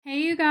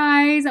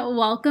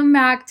welcome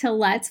back to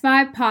Let's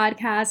Vibe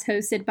podcast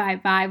hosted by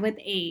Vibe with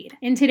Aid.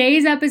 In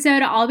today's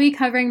episode, I'll be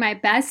covering my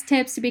best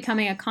tips to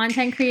becoming a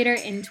content creator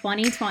in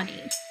 2020.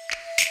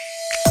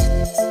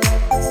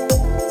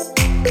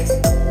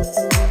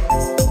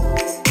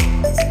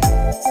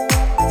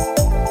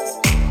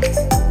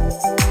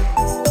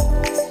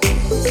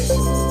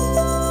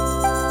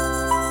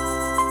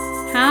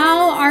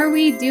 How are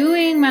we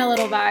doing, my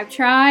little Vibe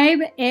tribe?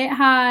 It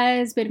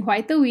has been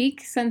quite the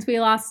week since we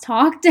last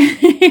talked,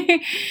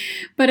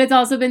 but it's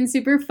also been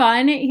super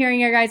fun hearing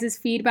your guys'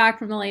 feedback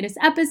from the latest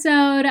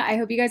episode. I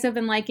hope you guys have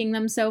been liking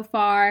them so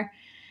far.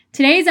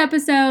 Today's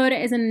episode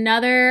is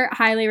another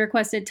highly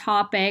requested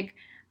topic.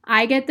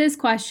 I get this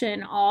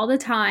question all the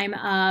time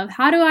of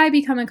how do I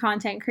become a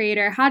content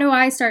creator? How do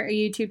I start a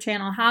YouTube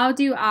channel? How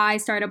do I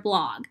start a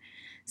blog?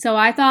 So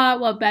I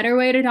thought, what better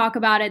way to talk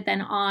about it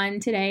than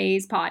on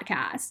today's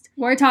podcast?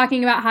 We're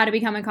talking about how to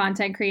become a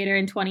content creator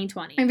in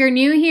 2020. If you're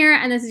new here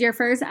and this is your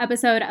first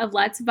episode of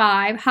Let's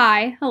Vibe,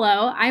 hi,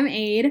 hello, I'm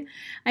Aid.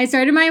 I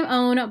started my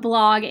own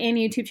blog and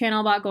YouTube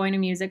channel about going to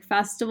music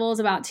festivals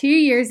about 2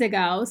 years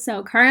ago.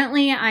 So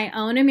currently I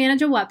own and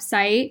manage a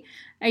website,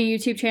 a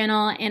YouTube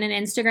channel, and an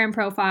Instagram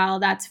profile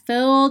that's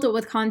filled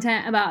with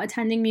content about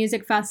attending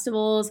music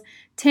festivals,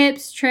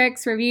 tips,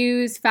 tricks,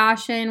 reviews,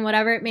 fashion,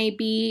 whatever it may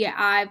be.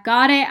 I've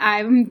got it,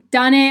 I've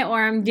done it,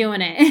 or I'm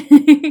doing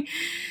it.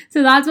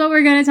 So that's what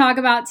we're going to talk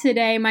about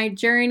today, my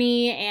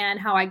journey and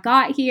how I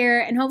got here,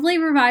 and hopefully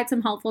provide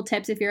some helpful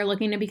tips if you're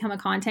looking to become a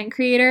content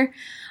creator.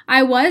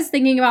 I was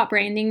thinking about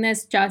branding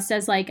this just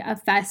as like a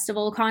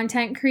festival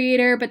content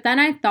creator, but then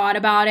I thought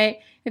about it.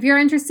 If you're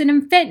interested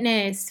in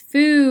fitness,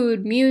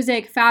 food,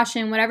 music,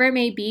 fashion, whatever it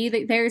may be,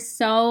 there's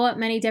so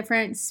many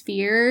different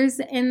spheres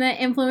in the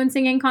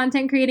influencing and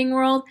content creating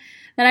world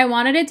that I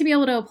wanted it to be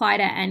able to apply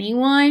to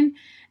anyone.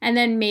 And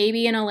then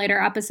maybe in a later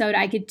episode,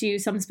 I could do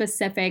some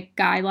specific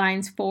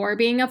guidelines for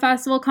being a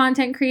festival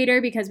content creator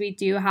because we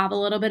do have a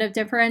little bit of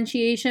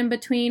differentiation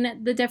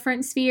between the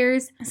different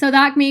spheres. So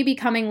that may be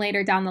coming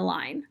later down the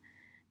line.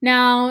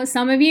 Now,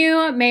 some of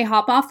you may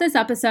hop off this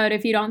episode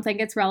if you don't think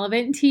it's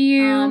relevant to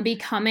you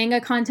becoming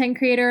a content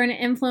creator and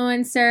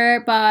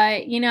influencer,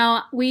 but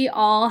we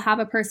all have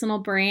a personal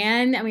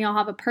brand and we all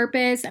have a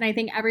purpose, and I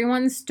think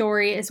everyone's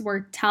story is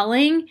worth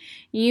telling.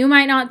 You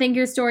might not think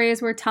your story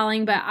is worth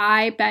telling, but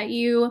I bet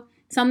you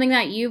something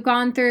that you've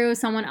gone through,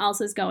 someone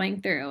else is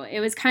going through. It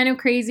was kind of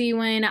crazy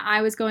when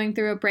I was going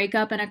through a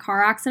breakup and a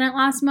car accident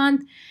last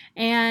month,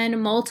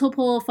 and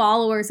multiple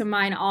followers of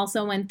mine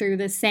also went through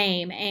the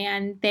same,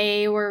 and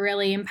they were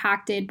really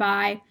impacted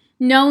by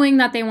knowing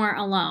that they weren't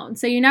alone.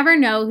 So you never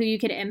know who you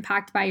could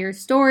impact by your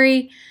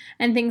story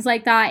and things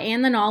like that,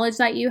 and the knowledge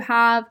that you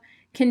have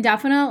can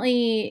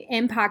definitely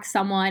impact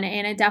someone,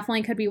 and it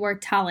definitely could be worth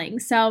telling.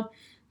 So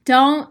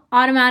don't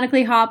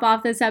automatically hop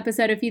off this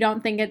episode if you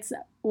don't think it's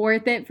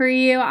worth it for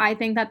you. I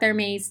think that there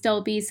may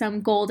still be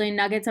some golden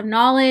nuggets of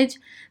knowledge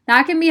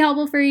that can be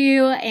helpful for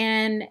you.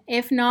 And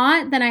if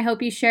not, then I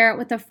hope you share it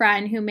with a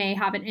friend who may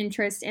have an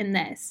interest in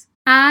this.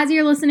 As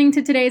you're listening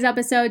to today's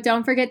episode,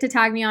 don't forget to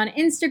tag me on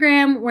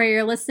Instagram where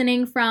you're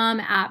listening from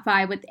at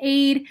Vibe with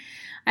Aid.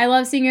 I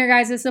love seeing your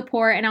guys'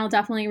 support, and I'll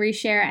definitely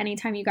reshare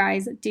anytime you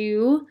guys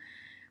do.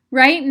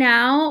 Right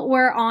now,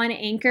 we're on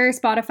Anchor,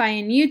 Spotify,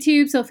 and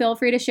YouTube, so feel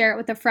free to share it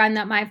with a friend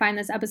that might find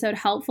this episode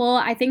helpful.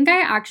 I think I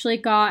actually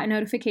got a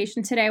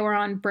notification today. We're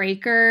on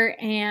Breaker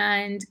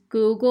and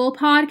Google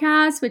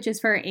Podcasts, which is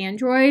for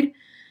Android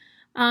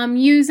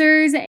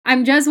users.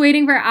 I'm just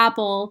waiting for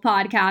Apple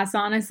Podcasts,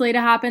 honestly,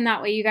 to happen.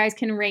 That way you guys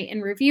can rate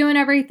and review and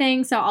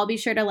everything, so I'll be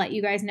sure to let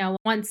you guys know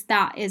once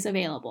that is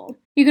available.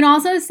 You can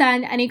also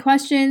send any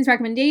questions,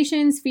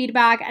 recommendations,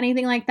 feedback,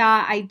 anything like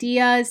that,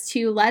 ideas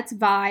to Let's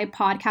Vibe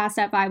podcast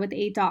at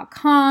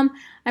vibewith8.com.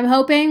 I'm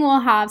hoping we'll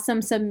have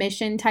some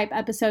submission type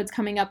episodes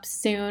coming up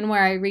soon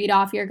where I read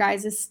off your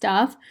guys'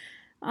 stuff.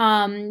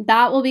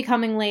 That will be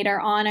coming later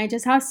on. I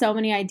just have so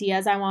many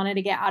ideas I wanted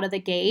to get out of the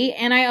gate,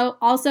 and I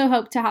also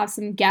hope to have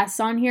some guests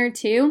on here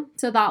too,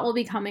 so that will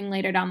be coming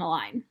later down the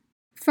line.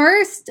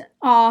 First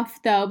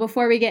off, though,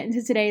 before we get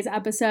into today's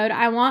episode,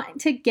 I want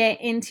to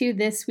get into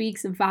this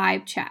week's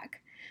vibe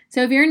check.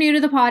 So if you're new to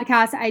the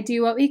podcast, I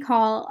do what we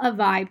call a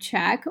vibe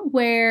check,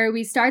 where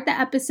we start the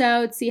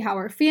episode, see how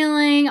we're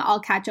feeling. I'll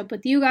catch up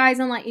with you guys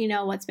and let you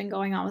know what's been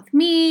going on with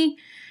me.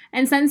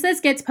 And since this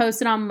gets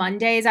posted on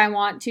Mondays, I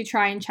want to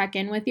try and check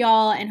in with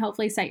y'all and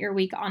hopefully set your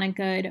week on a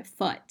good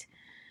foot.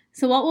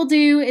 So what we'll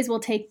do is we'll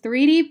take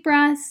 3 deep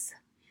breaths.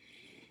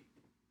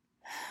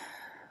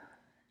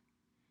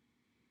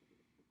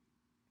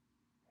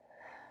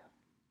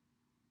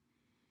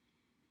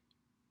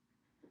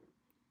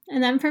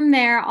 And then from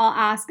there, I'll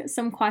ask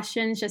some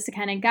questions just to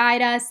kind of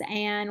guide us,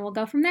 and we'll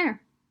go from there.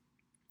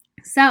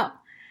 So,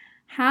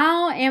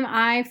 how am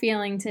I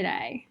feeling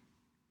today?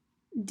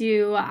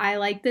 Do I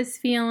like this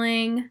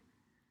feeling?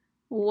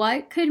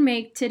 What could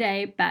make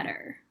today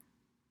better?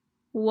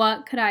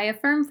 What could I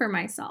affirm for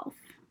myself?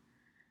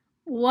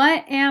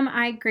 What am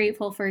I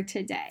grateful for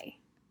today?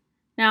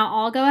 Now,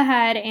 I'll go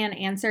ahead and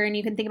answer, and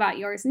you can think about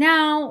yours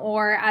now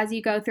or as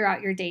you go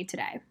throughout your day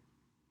today.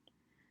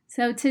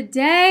 So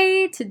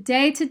today,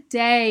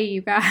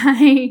 you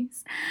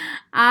guys,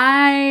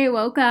 I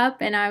woke up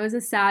and I was a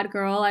sad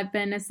girl. I've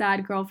been a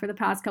sad girl for the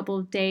past couple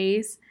of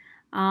days.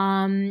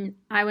 I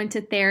went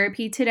to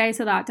therapy today,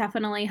 so that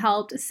definitely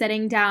helped.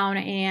 Sitting down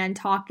and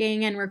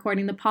talking and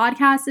recording the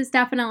podcast is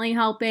definitely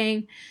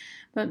helping.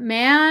 But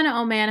man,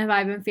 oh man, have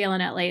I been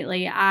feeling it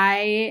lately.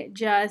 I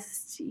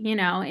just,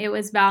 it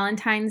was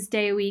Valentine's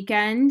Day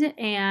weekend,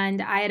 and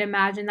I had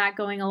imagined that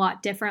going a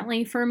lot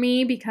differently for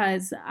me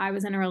because I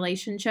was in a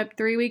relationship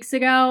 3 weeks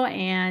ago,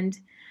 and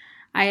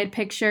I had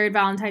pictured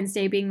Valentine's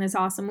Day being this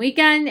awesome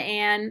weekend,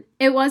 and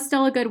it was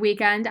still a good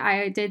weekend.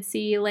 I did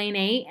see Lane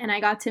 8, and I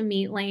got to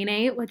meet Lane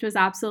 8, which was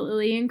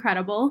absolutely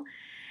incredible.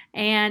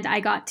 And I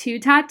got 2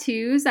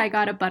 tattoos. I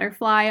got a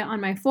butterfly on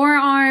my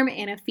forearm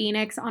and a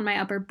phoenix on my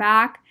upper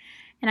back.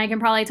 And I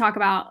can probably talk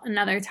about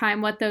another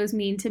time what those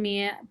mean to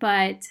me.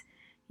 But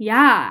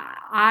yeah,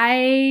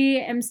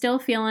 I am still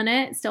feeling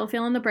it, still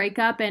feeling the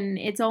breakup. And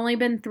it's only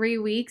been 3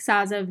 weeks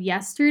as of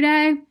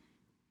yesterday,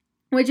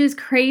 which is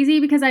crazy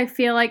because I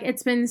feel like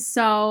it's been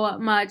so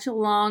much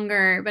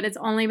longer, but it's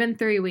only been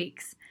 3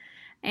 weeks.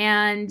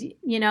 And,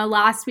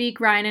 last week,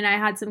 Ryan and I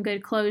had some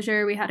good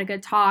closure. We had a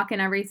good talk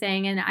and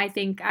everything. And I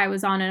think I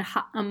was on an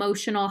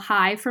emotional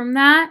high from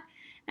that.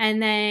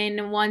 And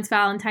then once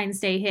Valentine's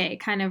Day hit, it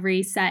kind of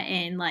reset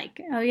in like,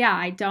 oh yeah,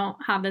 I don't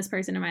have this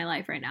person in my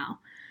life right now,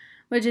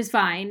 which is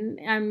fine.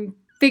 I'm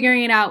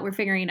figuring it out. We're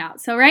figuring it out.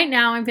 So right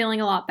now I'm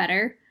feeling a lot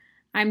better.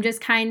 I'm just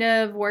kind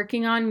of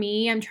working on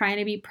me. I'm trying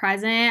to be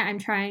present. I'm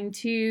trying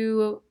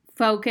to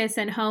focus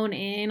and hone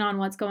in on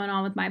what's going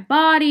on with my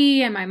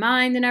body and my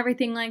mind and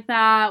everything like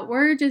that.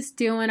 We're just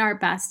doing our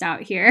best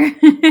out here.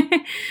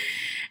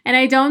 And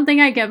I don't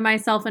think I give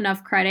myself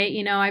enough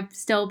credit. I've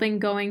still been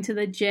going to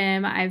the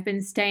gym. I've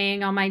been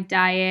staying on my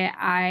diet.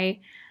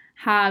 I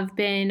have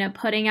been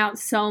putting out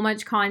so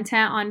much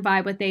content on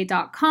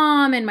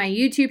vibewiththay.com and my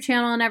YouTube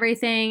channel and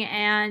everything.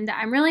 And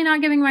I'm really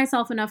not giving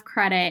myself enough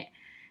credit.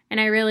 And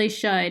I really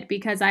should,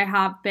 because I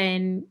have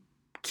been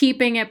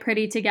keeping it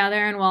pretty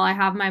together. And while I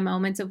have my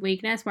moments of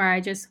weakness where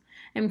I just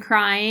am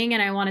crying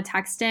and I want to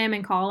text him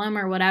and call him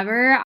or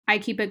whatever, I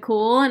keep it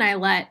cool and I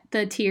let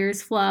the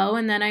tears flow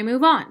and then I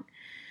move on.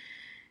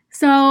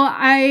 So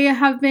I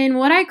have been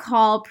what I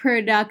call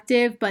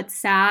productive but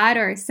sad,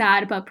 or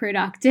sad but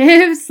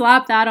productive.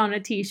 Slap that on a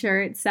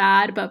t-shirt.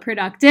 Sad but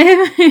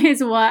productive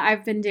is what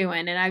I've been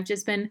doing. And I've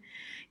just been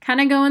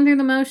kind of going through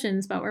the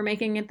motions, but we're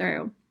making it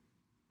through.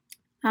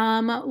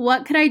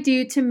 What could I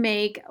do to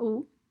make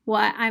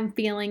what I'm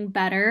feeling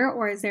better,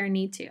 or is there a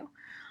need to?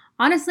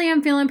 Honestly,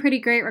 I'm feeling pretty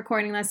great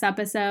recording this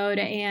episode,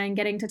 and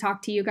getting to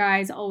talk to you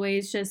guys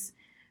always just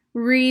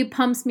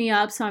pumps me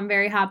up, so I'm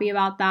very happy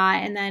about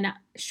that. And then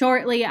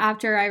shortly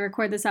after I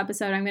record this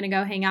episode, I'm going to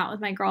go hang out with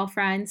my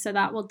girlfriends, so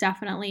that will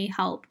definitely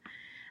help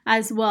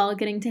as well,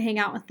 getting to hang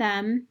out with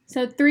them.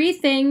 So 3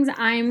 things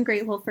I'm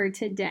grateful for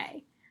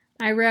today.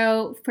 I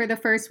wrote for the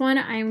first one,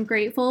 I'm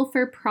grateful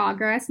for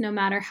progress, no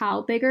matter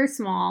how big or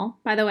small.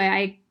 By the way,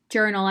 I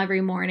journal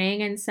every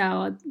morning, and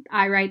so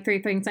I write 3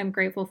 things I'm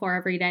grateful for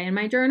every day in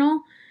my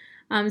journal.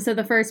 So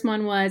the first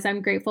one was,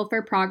 I'm grateful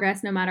for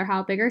progress, no matter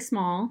how big or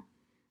small.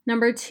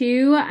 Number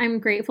 2, I'm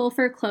grateful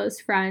for close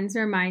friends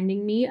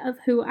reminding me of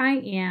who I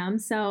am.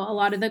 So a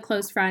lot of the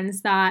close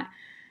friends that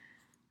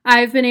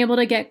I've been able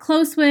to get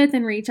close with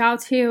and reach out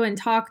to and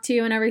talk to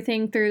and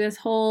everything through this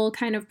whole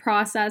kind of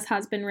process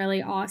has been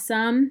really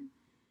awesome.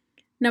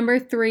 Number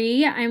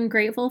 3, I'm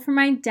grateful for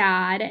my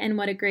dad and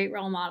what a great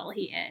role model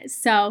he is.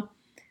 So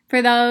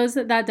for those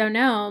that don't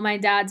know, my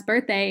dad's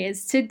birthday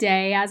is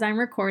today as I'm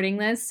recording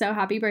this, so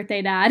happy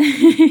birthday, Dad.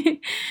 I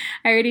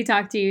already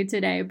talked to you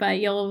today, but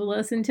you'll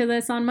listen to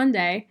this on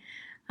Monday.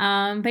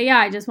 But yeah,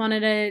 I just wanted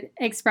to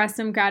express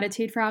some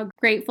gratitude for how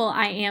grateful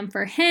I am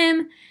for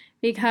him,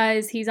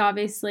 because he's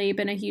obviously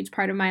been a huge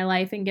part of my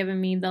life and given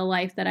me the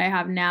life that I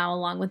have now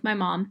along with my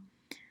mom.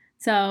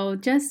 So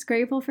just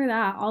grateful for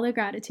that, all the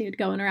gratitude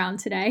going around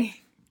today.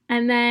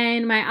 And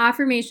then my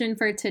affirmation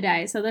for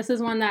today, so this is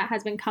one that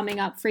has been coming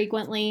up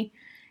frequently,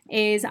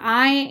 is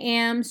I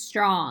am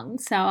strong.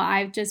 So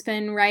I've just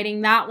been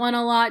writing that one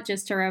a lot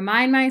just to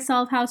remind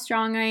myself how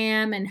strong I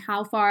am and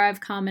how far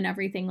I've come and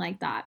everything like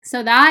that.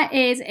 So that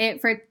is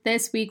it for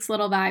this week's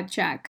little vibe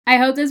check. I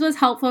hope this was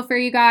helpful for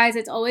you guys.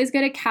 It's always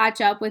good to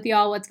catch up with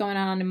y'all what's going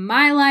on in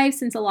my life,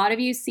 since a lot of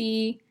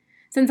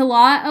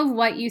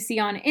what you see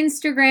on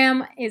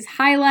Instagram is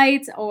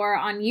highlights, or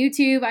on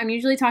YouTube, I'm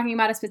usually talking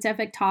about a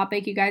specific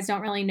topic. You guys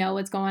don't really know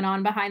what's going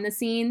on behind the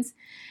scenes.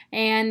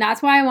 And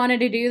that's why I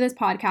wanted to do this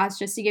podcast,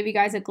 just to give you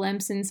guys a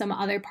glimpse in some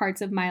other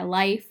parts of my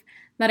life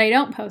that I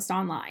don't post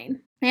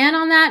online. And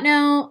on that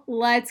note,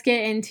 let's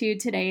get into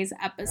today's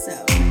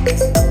episode.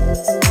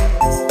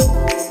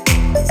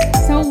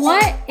 So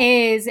what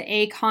is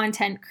a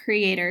content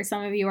creator?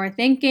 Some of you are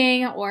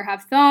thinking or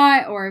have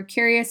thought or are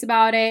curious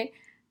about it.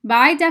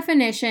 By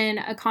definition,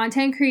 a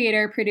content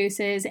creator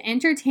produces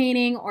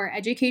entertaining or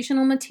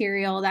educational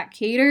material that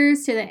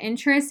caters to the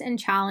interests and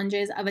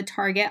challenges of a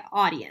target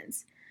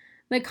audience.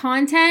 The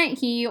content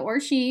he or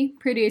she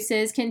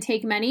produces can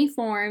take many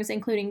forms,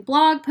 including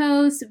blog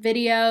posts,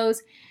 videos,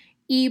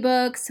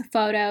 ebooks,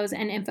 photos,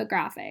 and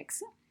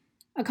infographics.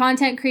 A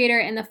content creator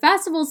in the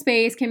festival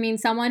space can mean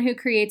someone who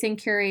creates and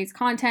curates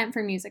content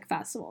for music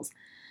festivals.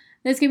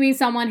 This can be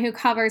someone who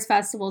covers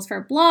festivals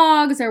for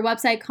blogs or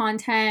website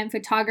content,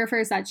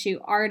 photographers that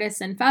shoot artists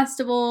and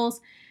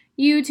festivals,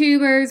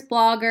 YouTubers,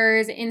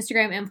 bloggers,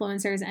 Instagram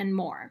influencers, and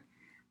more.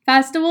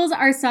 Festivals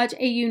are such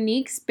a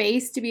unique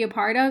space to be a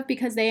part of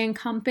because they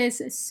encompass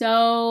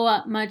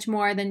so much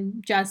more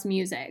than just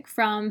music,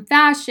 from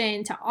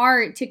fashion to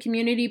art to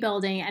community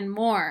building and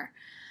more.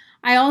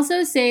 I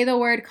also say the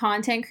word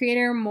content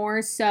creator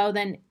more so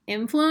than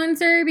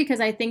influencer because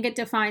I think it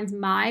defines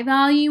my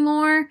value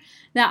more,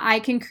 that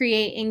I can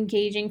create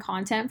engaging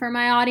content for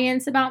my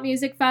audience about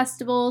music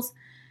festivals.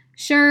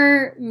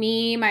 Sure,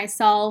 me,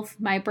 myself,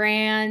 my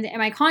brand, and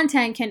my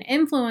content can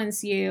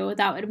influence you.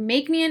 That would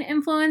make me an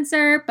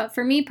influencer, but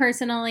for me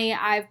personally,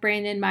 I've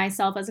branded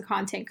myself as a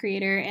content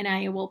creator and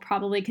I will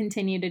probably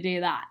continue to do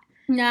that.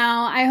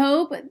 Now, I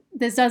hope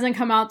this doesn't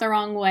come out the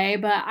wrong way,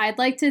 but I'd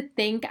like to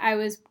think I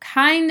was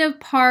kind of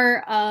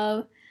part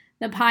of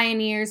the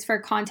pioneers for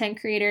content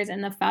creators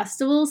in the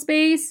festival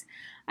space.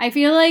 I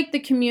feel like the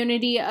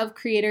community of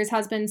creators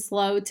has been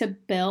slow to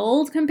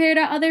build compared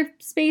to other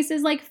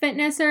spaces like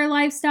fitness or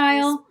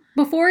lifestyle.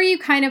 Before, you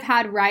kind of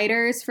had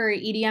writers for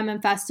EDM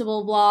and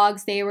festival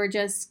blogs. They were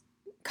just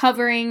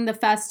covering the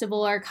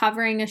festival or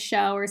covering a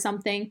show or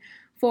something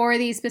for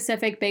these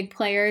specific big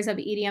players of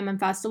EDM and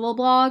festival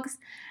blogs.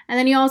 And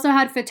then you also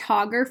had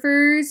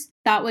photographers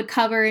that would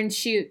cover and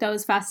shoot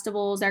those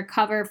festivals or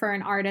cover for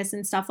an artist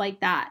and stuff like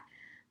that.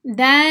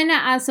 Then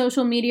as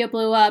social media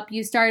blew up,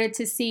 you started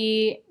to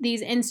see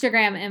these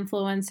Instagram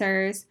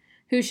influencers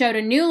who showed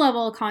a new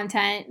level of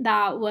content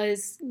that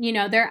was,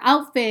 their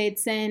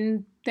outfits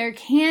and their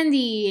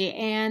candy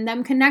and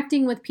them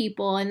connecting with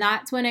people. And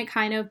that's when it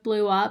kind of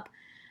blew up,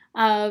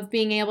 of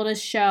being able to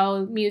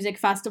show music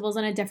festivals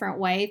in a different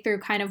way through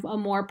kind of a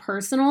more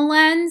personal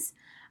lens,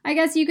 I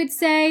guess you could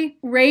say.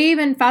 Rave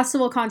and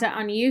festival content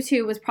on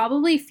YouTube was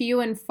probably few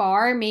and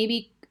far.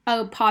 Maybe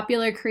a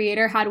popular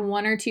creator had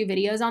 1 or 2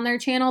 videos on their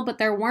channel, but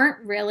there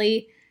weren't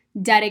really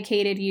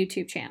dedicated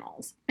YouTube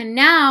channels. And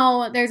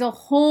now there's a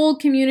whole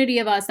community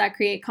of us that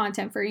create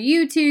content for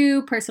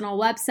YouTube, personal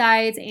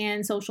websites,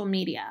 and social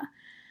media.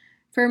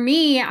 For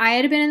me, I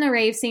had been in the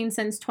rave scene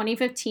since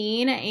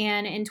 2015,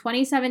 and in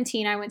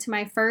 2017, I went to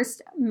my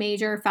first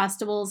major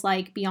festivals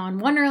like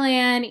Beyond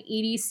Wonderland,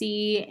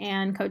 EDC,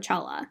 and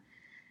Coachella.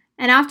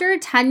 And after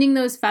attending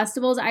those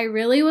festivals, I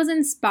really was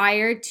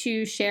inspired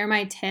to share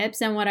my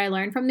tips and what I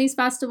learned from these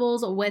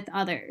festivals with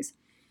others.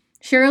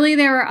 Surely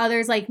there are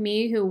others like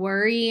me who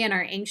worry and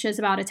are anxious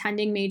about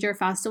attending major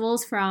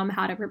festivals, from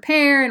how to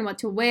prepare and what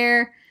to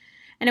wear.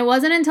 And it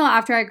wasn't until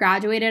after I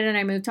graduated and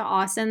I moved to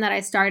Austin that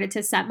I started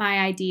to set my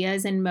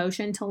ideas in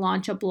motion to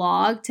launch a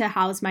blog to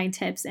house my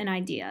tips and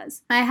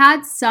ideas. I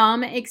had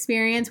some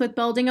experience with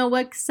building a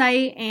Wix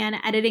site and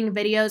editing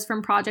videos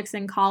from projects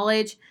in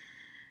college,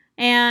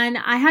 and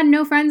I had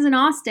no friends in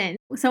Austin.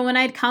 So when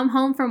I'd come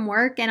home from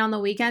work and on the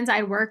weekends,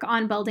 I'd work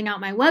on building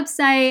out my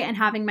website and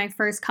having my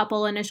first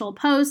couple initial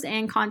posts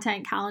and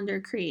content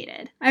calendar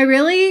created. I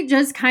really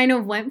just kind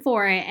of went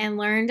for it and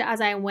learned as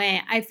I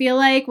went. I feel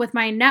like with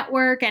my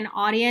network and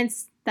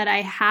audience that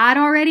I had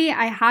already,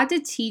 I had to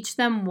teach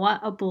them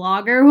what a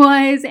blogger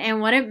was and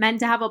what it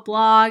meant to have a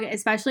blog,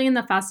 especially in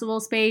the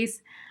festival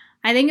space.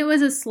 I think it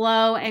was a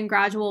slow and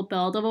gradual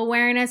build of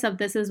awareness of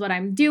this is what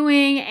I'm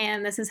doing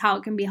and this is how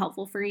it can be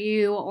helpful for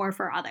you or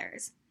for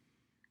others.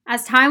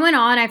 As time went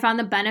on, I found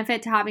the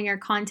benefit to having your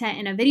content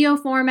in a video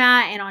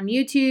format and on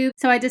YouTube.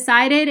 So I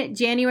decided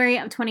January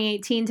of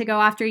 2018 to go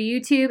after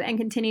YouTube and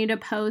continue to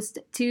post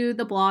to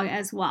the blog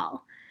as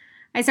well.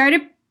 I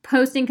started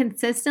posting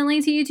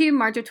consistently to YouTube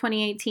March of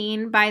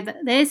 2018. By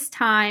this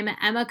time,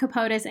 Emma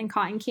Capotis and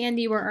Cotton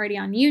Candy were already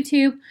on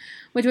YouTube,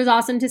 which was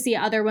awesome to see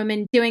other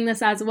women doing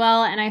this as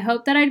well. And I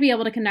hope that I'd be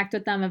able to connect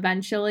with them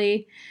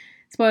eventually.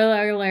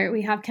 Spoiler alert,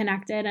 we have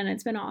connected and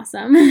it's been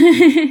awesome.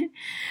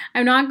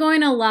 I'm not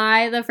going to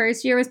lie, the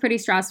first year was pretty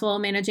stressful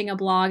managing a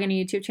blog and a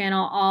YouTube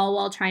channel, all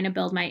while trying to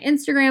build my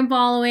Instagram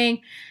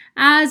following,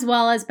 as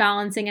well as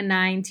balancing a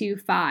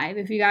 9-to-5.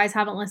 If you guys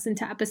haven't listened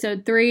to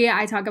episode 3,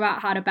 I talk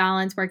about how to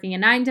balance working a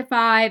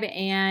 9-to-5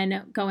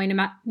 and going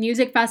to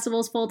music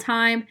festivals full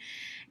time,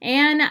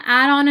 and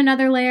add on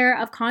another layer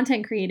of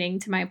content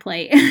creating to my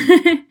plate.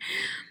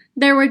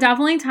 There were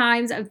definitely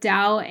times of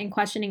doubt and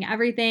questioning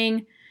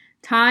everything,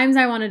 times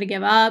I wanted to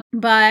give up,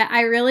 but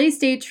I really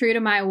stayed true to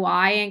my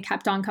why and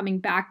kept on coming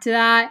back to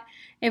that.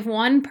 If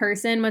one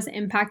person was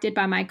impacted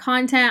by my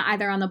content,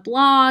 either on the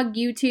blog,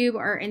 YouTube,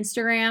 or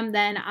Instagram,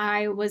 then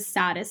I was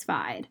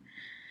satisfied.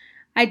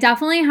 I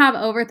definitely have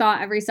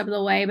overthought every step of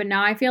the way, but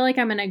now I feel like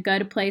I'm in a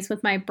good place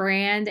with my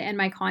brand and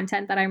my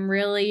content that I'm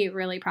really,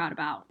 really proud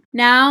about.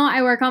 Now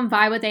I work on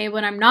Vibe with Abe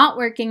when I'm not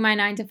working my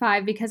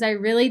 9-to-5 because I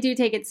really do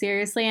take it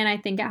seriously and I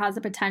think it has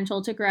the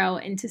potential to grow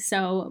into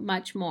so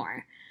much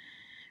more.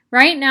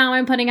 Right now,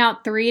 I'm putting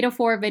out 3 to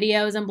 4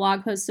 videos and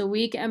blog posts a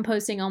week and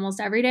posting almost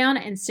every day on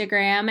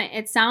Instagram.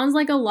 It sounds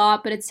like a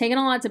lot, but it's taken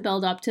a lot to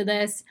build up to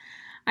this.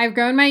 I've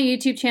grown my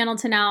YouTube channel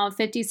to now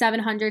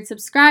 5,700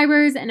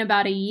 subscribers in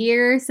about a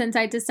year since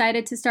I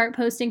decided to start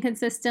posting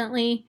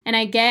consistently. And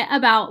I get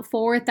about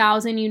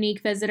 4,000 unique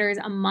visitors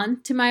a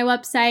month to my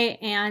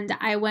website. And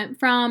I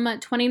went from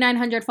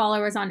 2,900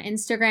 followers on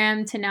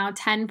Instagram to now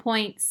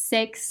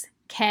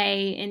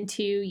 10.6K in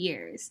 2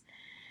 years.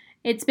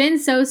 It's been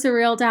so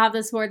surreal to have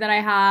the support that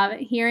I have.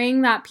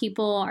 Hearing that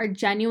people are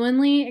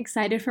genuinely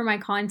excited for my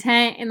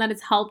content and that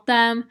it's helped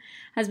them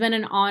has been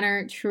an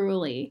honor,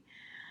 truly.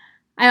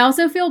 I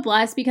also feel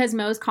blessed because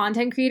most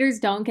content creators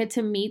don't get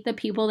to meet the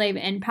people they've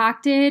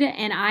impacted,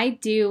 and I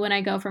do when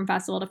I go from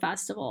festival to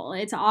festival.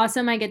 It's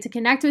awesome. I get to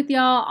connect with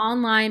y'all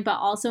online, but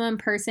also in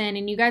person,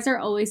 and you guys are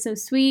always so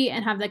sweet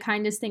and have the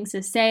kindest things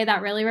to say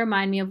that really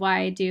remind me of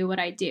why I do what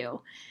I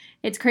do.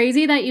 It's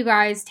crazy that you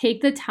guys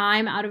take the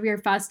time out of your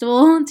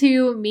festival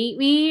to meet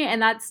me,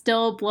 and that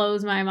still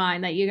blows my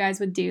mind that you guys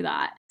would do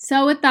that.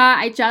 So with that,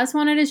 I just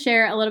wanted to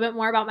share a little bit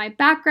more about my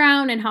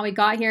background and how we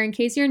got here in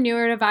case you're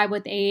newer to Vibe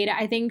with Aid.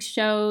 I think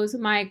shows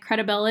my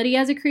credibility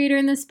as a creator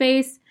in this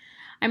space.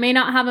 I may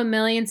not have 1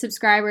 million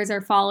subscribers or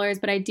followers,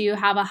 but I do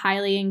have a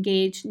highly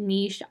engaged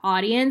niche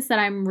audience that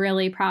I'm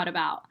really proud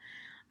about.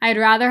 I'd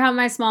rather have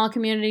my small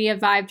community of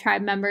Vibe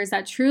Tribe members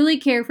that truly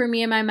care for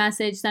me and my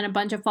message than a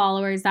bunch of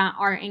followers that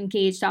aren't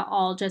engaged at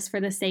all just for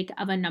the sake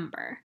of a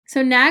number.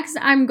 So next,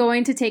 I'm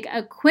going to take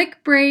a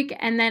quick break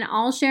and then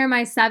I'll share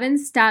my 7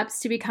 steps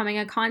to becoming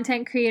a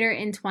content creator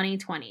in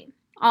 2020.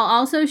 I'll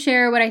also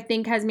share what I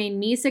think has made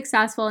me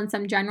successful and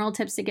some general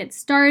tips to get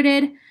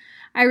started.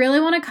 I really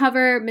want to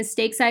cover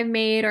mistakes I've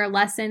made or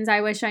lessons I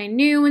wish I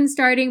knew when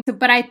starting,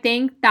 but I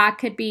think that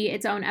could be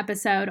its own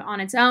episode on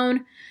its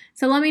own.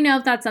 So let me know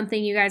if that's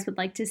something you guys would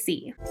like to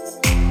see.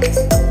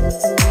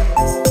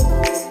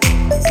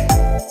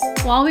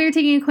 While we were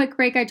taking a quick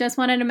break, I just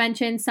wanted to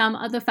mention some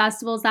of the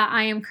festivals that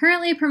I am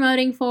currently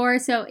promoting for.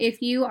 So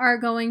if you are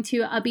going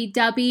to Ubbi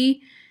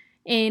Dubbi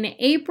in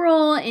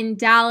April in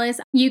Dallas,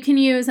 you can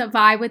use a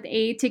Vibe with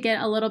Aid to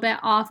get a little bit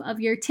off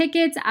of your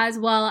tickets, as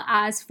well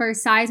as for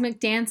Seismic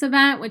Dance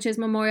Event, which is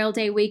Memorial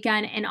Day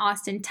weekend in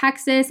Austin,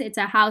 Texas. It's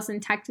a house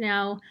and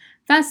techno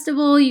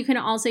festival. You can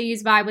also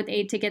use Vibe with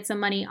Aid to get some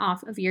money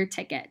off of your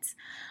tickets.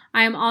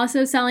 I am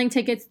also selling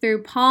tickets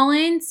through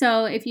Pollen.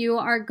 So if you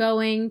are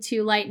going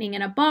to Lightning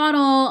in a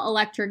Bottle,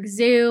 Electric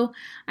Zoo,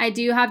 I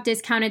do have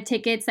discounted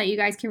tickets that you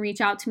guys can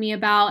reach out to me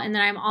about. And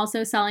then I'm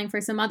also selling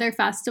for some other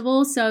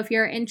festivals. So if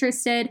you're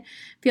interested,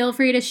 feel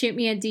free to shoot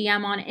me a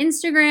DM on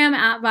Instagram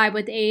at Vibe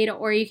with Aid,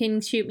 or you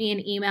can shoot me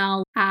an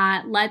email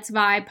at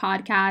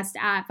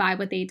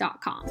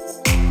letsvibepodcast@vibewithaid.com.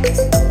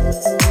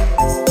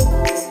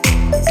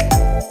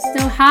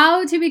 So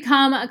how to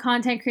become a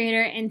content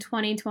creator in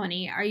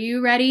 2020. Are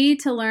you ready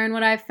to learn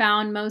what I've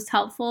found most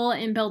helpful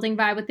in building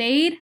Vibe with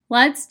Aid?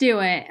 Let's do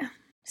it.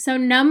 So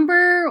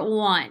number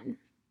 1,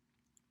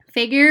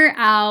 figure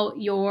out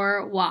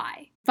your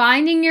why.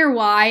 Finding your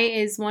why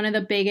is one of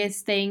the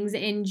biggest things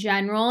in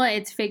general.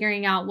 It's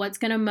figuring out what's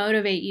going to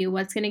motivate you,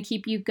 what's going to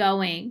keep you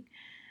going.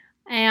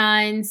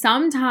 And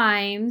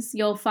sometimes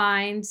you'll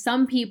find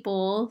some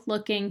people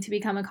looking to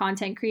become a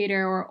content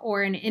creator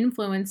or an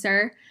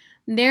influencer.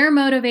 They're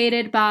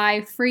motivated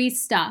by free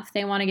stuff.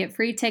 They want to get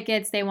free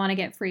tickets. They want to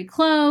get free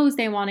clothes.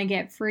 They want to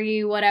get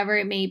free whatever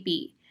it may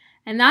be.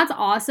 And that's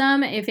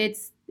awesome if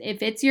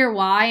it's your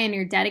why and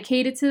you're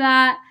dedicated to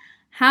that.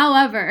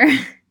 However,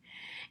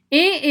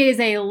 it is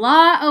a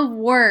lot of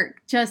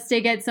work just to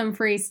get some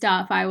free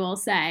stuff, I will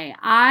say.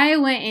 I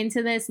went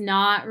into this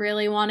not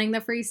really wanting the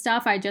free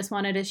stuff. I just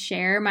wanted to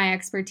share my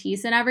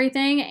expertise and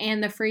everything.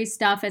 And the free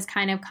stuff has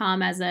kind of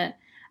come as a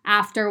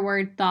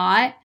afterward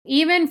thought.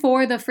 Even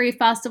for the free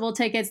festival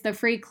tickets, the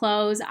free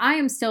clothes, I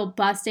am still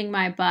busting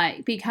my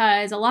butt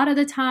because a lot of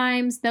the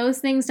times those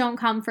things don't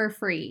come for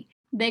free.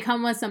 They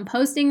come with some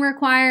posting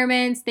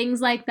requirements,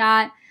 things like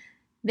that.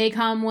 They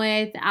come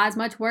with as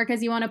much work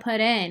as you want to put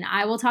in.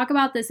 I will talk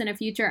about this in a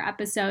future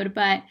episode,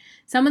 but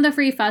some of the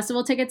free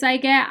festival tickets I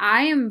get,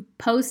 I am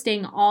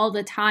posting all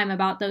the time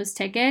about those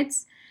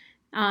tickets.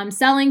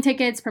 Selling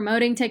tickets,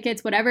 promoting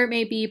tickets, whatever it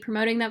may be,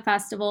 promoting that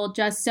festival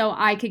just so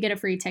I could get a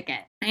free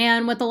ticket.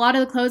 And with a lot of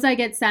the clothes I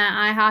get sent,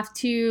 I have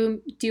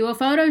to do a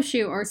photo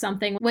shoot or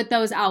something with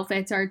those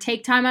outfits or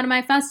take time out of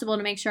my festival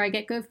to make sure I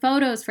get good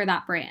photos for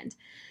that brand.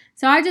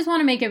 So I just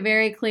want to make it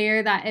very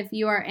clear that if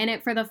you are in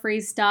it for the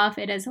free stuff,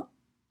 it is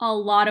a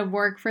lot of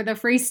work for the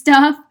free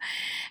stuff,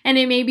 and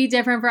it may be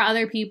different for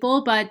other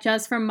people, but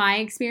just from my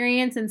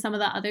experience and some of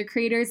the other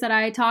creators that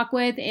I talk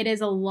with, it is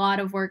a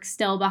lot of work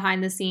still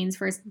behind the scenes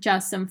for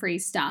just some free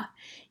stuff.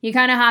 You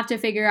kind of have to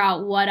figure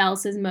out what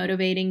else is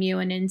motivating you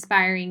and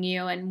inspiring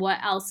you and what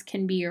else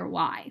can be your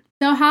why.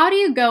 So how do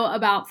you go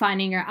about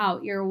finding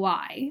out your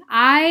why?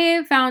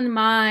 I found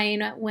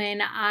mine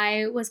when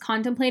I was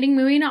contemplating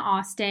moving to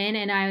Austin,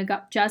 and I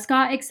just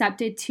got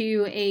accepted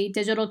to a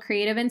Digital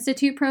Creative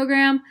Institute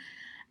program.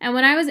 And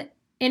when I was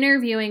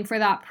interviewing for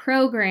that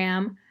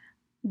program,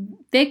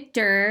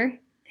 Victor,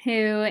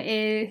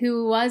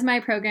 who was my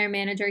program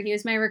manager. He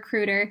was my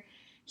recruiter.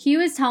 He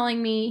was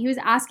asking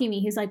me,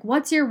 he's like,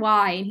 what's your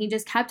why? And he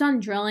just kept on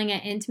drilling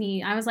it into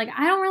me. I was like,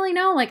 I don't really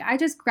know. Like, I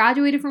just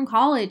graduated from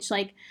college.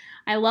 Like,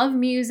 I love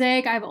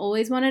music. I've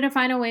always wanted to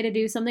find a way to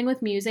do something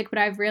with music, but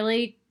I've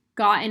really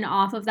gotten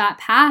off of that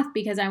path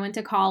because I went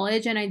to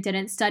college and I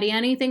didn't study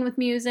anything with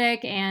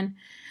music and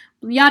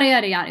yada,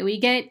 yada, yada. We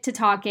get to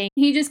talking.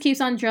 He just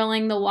keeps on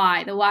drilling the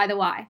why, the why, the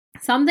why.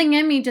 Something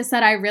in me just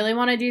said, I really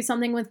want to do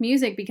something with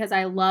music because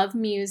I love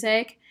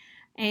music.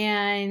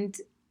 And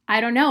I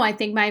don't know, I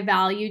think my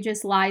value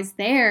just lies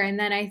there. And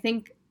then I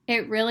think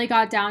it really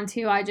got down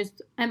to,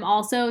 I'm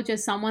also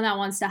just someone that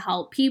wants to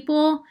help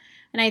people.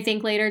 And I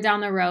think later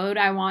down the road,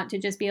 I want to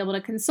just be able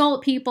to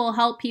consult people,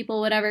 help people,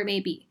 whatever it may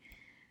be.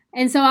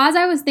 And so as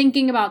I was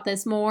thinking about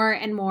this more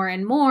and more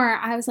and more,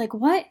 I was like,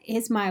 what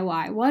is my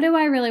why? What do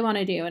I really want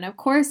to do? And of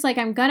course, like,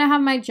 I'm going to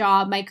have my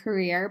job, my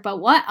career, but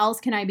what else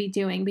can I be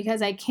doing?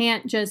 Because I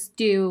can't just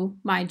do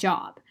my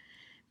job.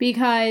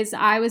 Because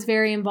I was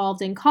very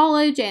involved in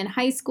college and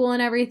high school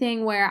and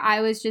everything, where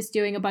I was just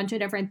doing a bunch of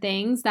different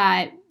things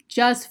that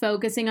just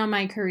focusing on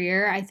my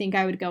career, I think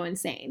I would go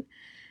insane.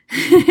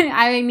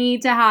 I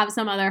need to have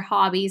some other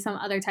hobby, some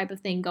other type of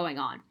thing going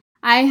on.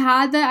 I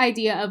had the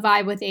idea of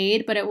Vibe with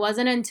Aid, but it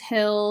wasn't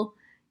until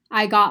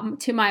I got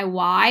to my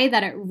why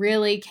that it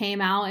really came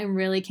out and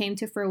really came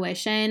to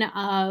fruition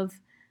of,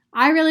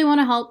 I really want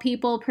to help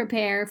people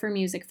prepare for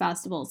music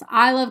festivals.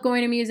 I love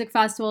going to music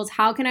festivals.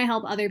 How can I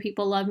help other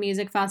people love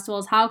music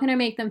festivals? How can I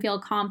make them feel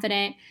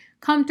confident,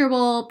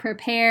 comfortable,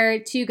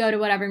 prepared to go to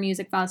whatever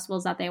music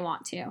festivals that they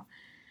want to?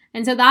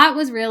 And so that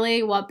was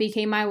really what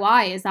became my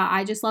why, is that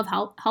I just love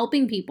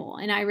helping people.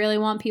 And I really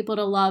want people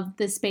to love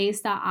the space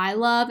that I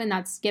love and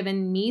that's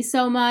given me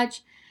so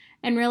much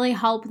and really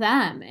help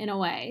them in a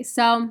way.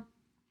 So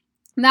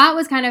that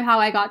was kind of how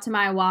I got to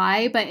my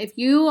why. But if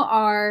you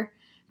are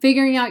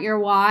figuring out your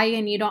why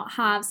and you don't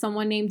have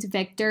someone named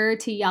Victor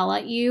to yell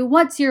at you,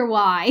 what's your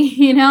why?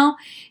 You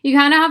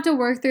kind of have to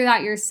work through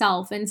that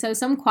yourself. And so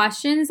some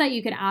questions that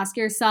you can ask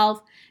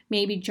yourself,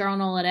 maybe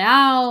journal it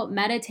out,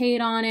 meditate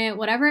on it,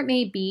 whatever it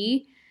may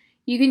be,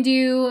 you can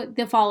do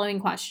the following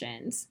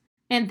questions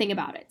and think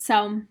about it.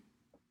 So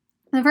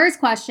the first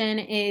question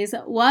is,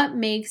 what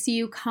makes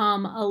you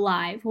come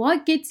alive?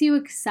 What gets you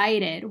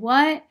excited?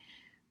 What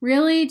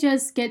really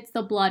just gets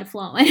the blood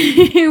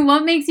flowing?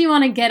 What makes you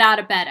want to get out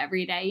of bed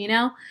every day,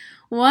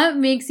 What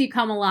makes you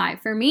come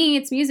alive? For me,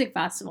 it's music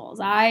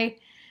festivals. I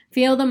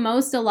feel the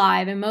most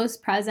alive and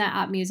most present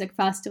at music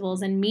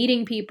festivals and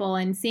meeting people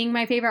and seeing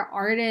my favorite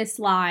artists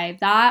live.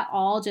 That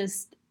all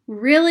just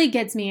really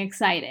gets me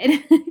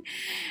excited.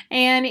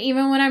 And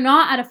even when I'm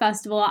not at a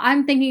festival,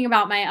 I'm thinking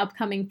about my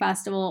upcoming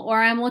festival,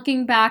 or I'm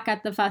looking back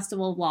at the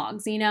festival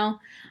vlogs,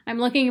 I'm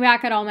looking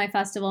back at all my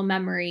festival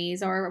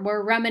memories, or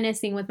we're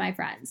reminiscing with my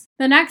friends.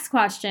 The next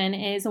question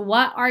is,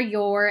 what are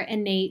your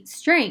innate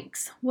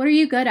strengths? What are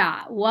you good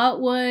at? What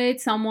would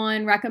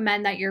someone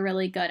recommend that you're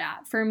really good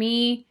at? For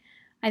me,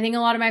 I think a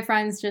lot of my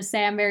friends just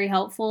say I'm very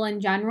helpful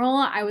in general.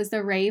 I was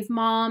the rave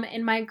mom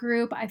in my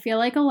group. I feel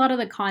like a lot of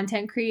the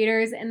content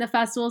creators in the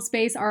festival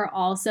space are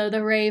also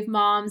the rave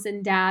moms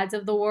and dads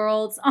of the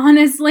world,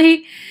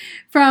 honestly.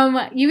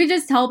 You could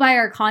just tell by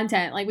our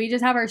content. Like, we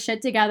just have our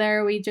shit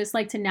together. We just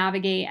like to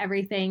navigate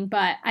everything.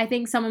 But I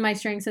think some of my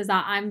strengths is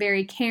that I'm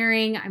very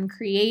caring. I'm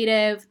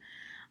creative.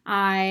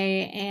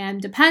 I am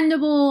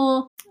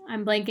dependable.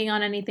 I'm blanking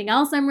on anything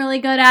else I'm really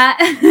good at.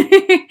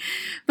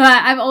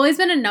 But I've always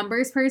been a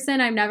numbers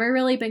person. I've never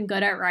really been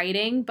good at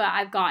writing, but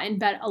I've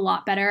gotten a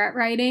lot better at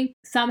writing.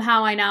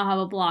 Somehow I now have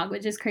a blog,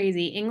 which is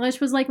crazy. English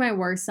was like my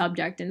worst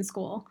subject in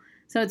school.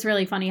 So it's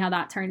really funny how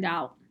that turned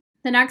out.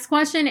 The next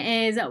question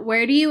is,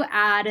 where do you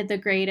add the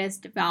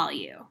greatest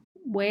value?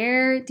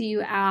 Where do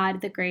you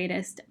add the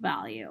greatest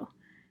value?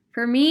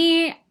 For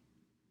me,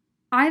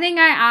 I think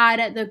I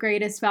add the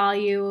greatest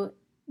value.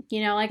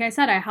 Like I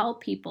said, I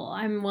help people.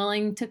 I'm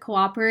willing to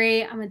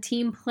cooperate. I'm a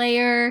team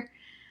player.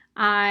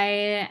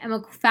 I am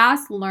a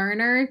fast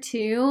learner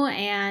too,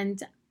 and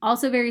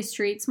also very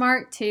street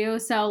smart too.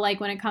 So like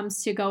when it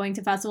comes to going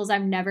to festivals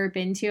I've never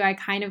been to, I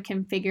kind of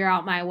can figure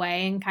out my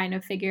way and kind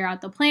of figure out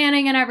the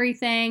planning and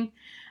everything,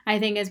 I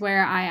think is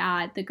where I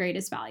add the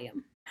greatest value.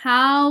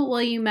 How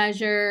will you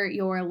measure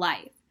your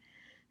life?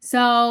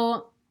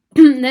 So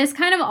this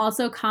kind of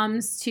also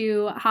comes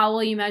to how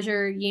will you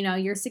measure,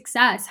 your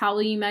success? How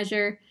will you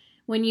measure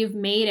when you've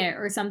made it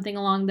or something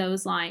along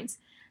those lines?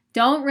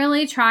 Don't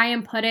really try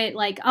and put it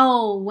like,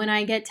 oh, when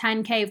I get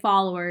 10K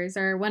followers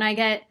or when I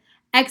get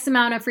X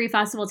amount of free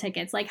festival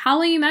tickets. Like, how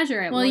will you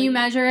measure it? Will you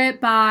measure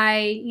it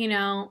by,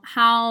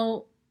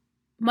 how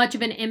much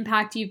of an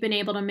impact you've been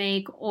able to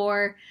make,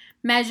 or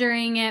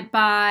measuring it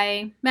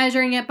by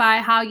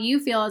how you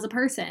feel as a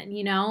person,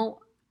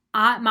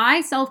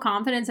 my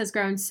self-confidence has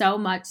grown so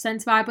much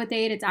since Vibe with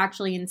Aid. It's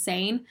actually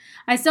insane.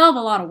 I still have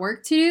a lot of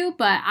work to do,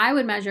 but I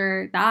would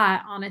measure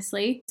that,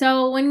 honestly.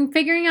 So when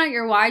figuring out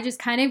your why, just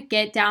kind of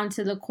get down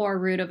to the core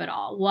root of it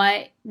all.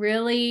 What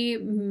really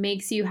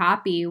makes you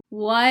happy?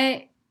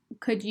 What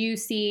could you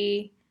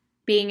see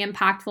being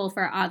impactful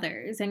for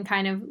others, and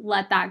kind of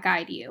let that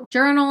guide you.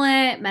 Journal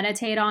it,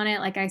 meditate on it,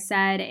 like I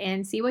said,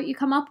 and see what you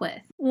come up with.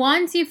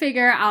 Once you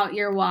figure out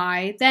your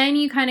why, then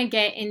you kind of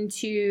get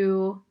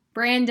into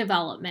brand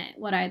development,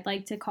 what I'd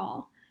like to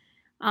call.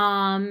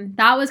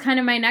 That was kind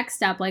of my next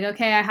step. Like,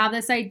 okay, I have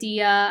this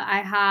idea.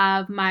 I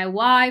have my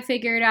why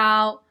figured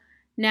out.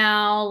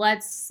 Now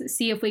let's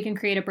see if we can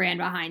create a brand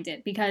behind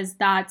it, because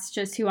that's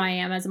just who I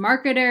am as a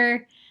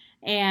marketer.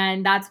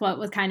 And that's what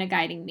was kind of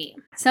guiding me.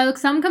 So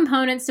some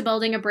components to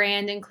building a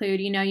brand include,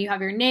 you have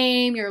your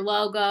name, your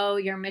logo,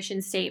 your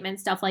mission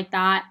statement, stuff like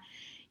that.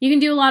 You can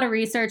do a lot of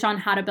research on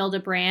how to build a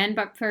brand,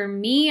 but for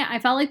me, I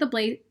felt like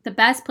the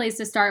best place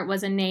to start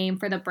was a name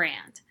for the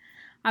brand.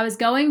 I was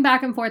going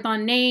back and forth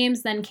on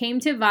names, then came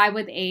to Vibe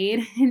with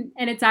Aid,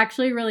 and it's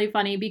actually really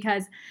funny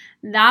because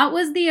that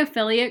was the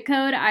affiliate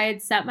code I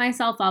had set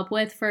myself up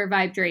with for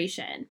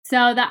Vibration.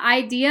 So the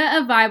idea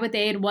of Vibe with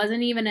Aid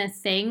wasn't even a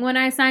thing when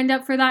I signed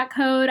up for that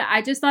code.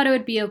 I just thought it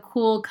would be a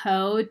cool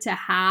code to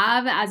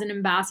have as an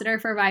ambassador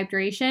for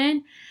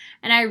Vibration.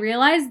 And I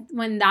realized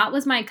when that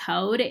was my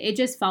code, it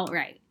just felt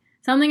right.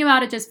 Something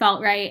about it just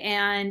felt right,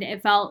 and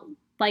it felt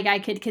like I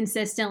could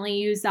consistently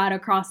use that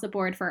across the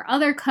board for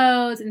other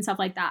codes and stuff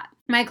like that.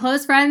 My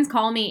close friends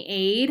call me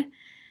Aid,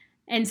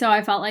 and so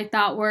I felt like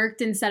that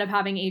worked instead of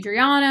having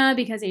Adriana,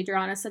 because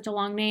Adriana is such a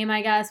long name,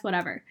 I guess,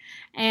 whatever.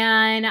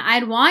 And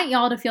I'd want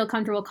y'all to feel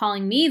comfortable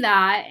calling me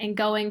that, and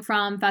going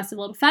from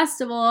festival to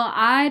festival,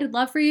 I'd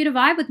love for you to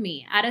vibe with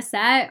me at a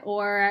set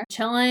or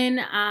chilling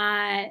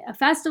at a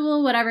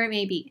festival, whatever it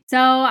may be. So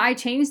I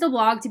changed the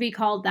blog to be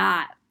called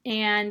that.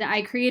 And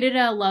I created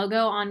a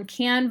logo on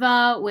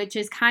Canva, which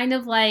is kind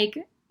of like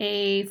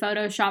a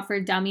Photoshop for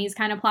Dummies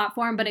kind of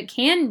platform, but it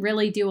can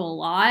really do a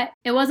lot.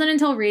 It wasn't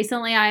until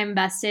recently I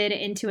invested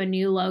into a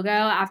new logo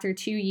after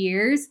 2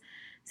 years.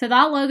 So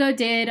that logo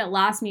did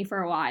last me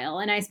for a while,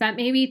 and I spent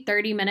maybe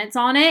 30 minutes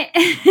on it.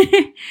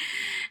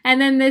 And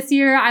then this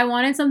year, I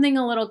wanted something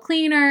a little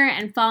cleaner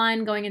and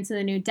fun going into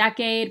the new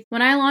decade.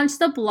 When I launched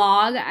the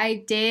blog,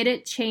 I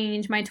did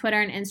change my Twitter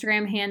and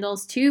Instagram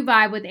handles to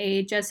Vibe with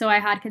Aid, just so I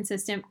had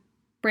consistent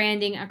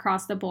branding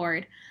across the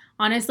board.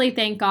 Honestly,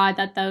 thank God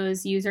that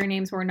those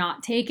usernames were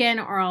not taken,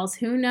 or else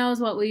who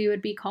knows what we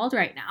would be called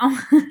right now.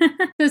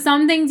 So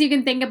some things you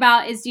can think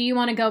about is, do you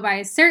want to go by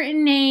a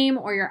certain name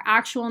or your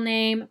actual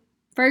name?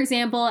 For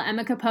example,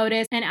 Emma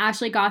Capotis and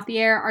Ashley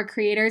Gauthier are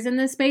creators in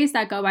this space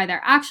that go by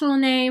their actual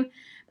name.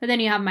 But then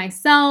you have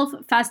myself,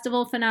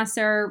 Festival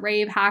Finesser,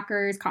 Rave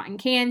Hackers, Cotton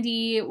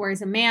Candy,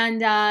 Where's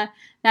Amanda,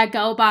 that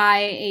go by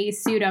a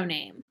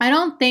pseudonym. I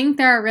don't think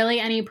there are really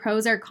any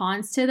pros or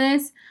cons to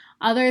this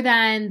other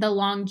than the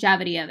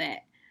longevity of it.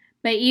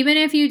 But even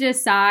if you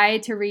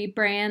decide to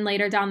rebrand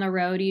later down the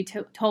road, you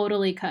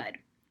totally could.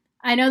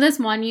 I know this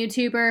one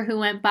YouTuber who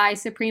went by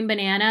Supreme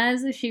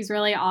Bananas. She's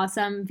really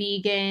awesome,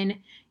 vegan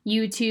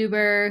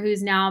YouTuber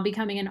who's now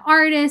becoming an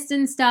artist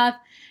and stuff.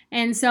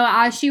 And so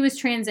as she was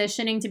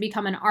transitioning to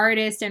become an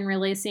artist and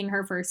releasing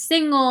her first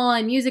single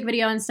and music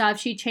video and stuff,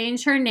 she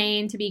changed her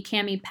name to be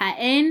Cami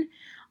Pettin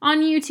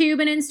on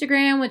YouTube and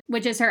Instagram,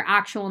 which is her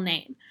actual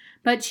name.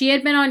 But she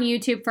had been on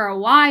YouTube for a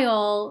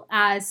while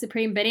as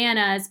Supreme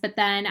Bananas, but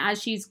then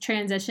as she's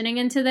transitioning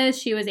into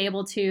this, she was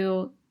able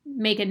to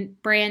make a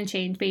brand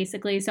change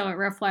basically so it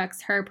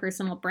reflects her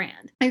personal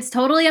brand. It's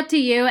totally up to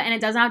you, and it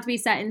doesn't have to be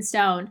set in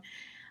stone.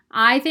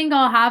 I think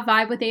I'll have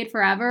Vibe with Aid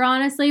forever,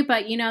 honestly,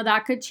 but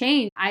that could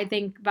change. I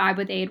think Vibe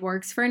with Aid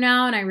works for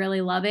now, and I really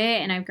love it,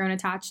 and I've grown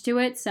attached to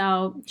it,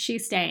 so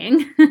she's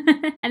staying.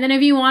 And then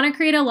if you want to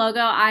create a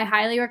logo, I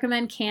highly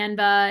recommend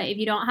Canva. If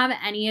you don't have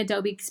any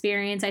Adobe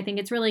experience, I think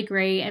it's really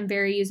great and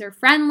very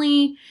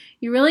user-friendly.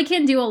 You really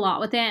can do a lot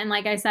with it, and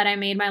like I said, I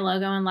made my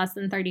logo in less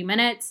than 30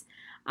 minutes.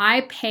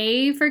 I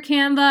pay for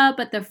Canva,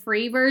 but the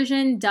free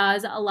version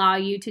does allow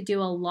you to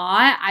do a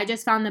lot. I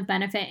just found the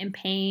benefit in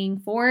paying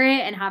for it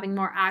and having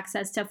more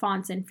access to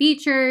fonts and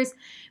features,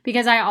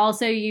 because I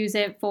also use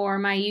it for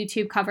my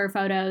YouTube cover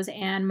photos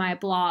and my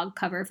blog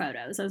cover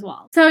photos as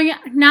well. So yeah,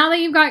 now that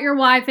you've got your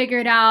why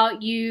figured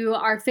out, you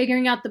are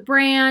figuring out the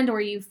brand,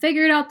 or you've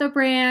figured out the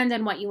brand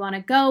and what you want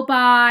to go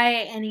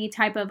by, any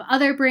type of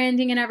other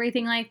branding and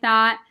everything like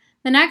that.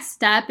 The next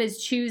step is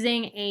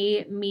choosing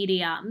a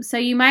medium. So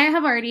you might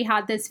have already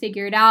had this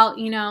figured out,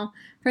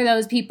 for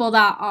those people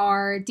that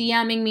are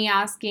DMing me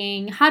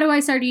asking, how do I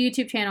start a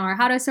YouTube channel, or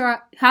how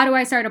do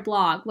I start a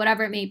blog,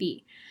 whatever it may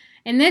be.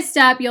 In this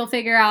step, you'll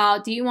figure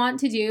out, do you want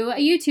to do a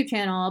YouTube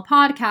channel, a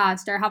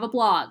podcast, or have a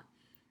blog?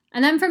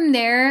 And then from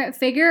there,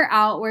 figure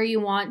out where you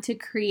want to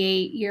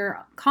create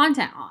your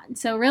content on.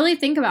 So really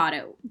think about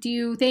it. Do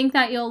you think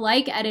that you'll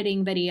like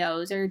editing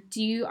videos, or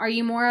are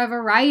you more of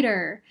a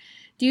writer?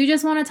 Do you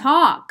just want to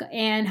talk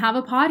and have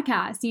a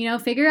podcast?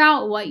 Figure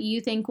out what you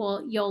think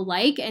you'll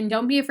like, and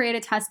don't be afraid to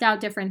test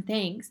out different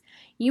things.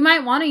 You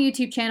might want a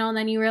YouTube channel and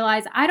then you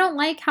realize, I don't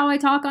like how I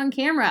talk on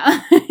camera.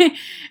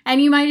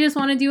 And you might just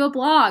want to do a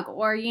blog,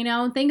 or,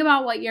 think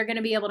about what you're going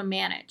to be able to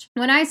manage.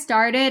 When I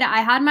started, I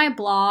had my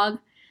blog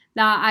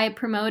that I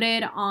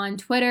promoted on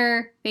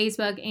Twitter,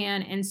 Facebook,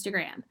 and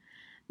Instagram.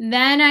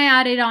 Then I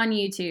added on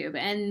YouTube,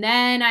 and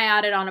then I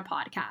added on a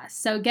podcast.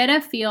 So get a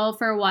feel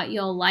for what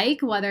you'll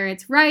like, whether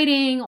it's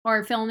writing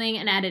or filming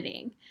and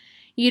editing.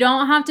 You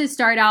don't have to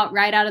start out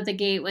right out of the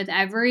gate with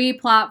every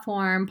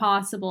platform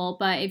possible,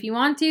 but if you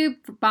want to,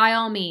 by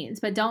all means,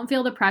 but don't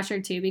feel the pressure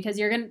to, because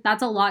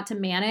that's a lot to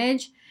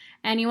manage,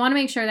 and you want to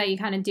make sure that you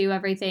kind of do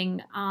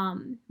everything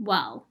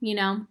well, you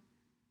know?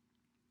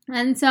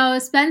 And so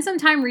spend some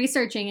time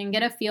researching and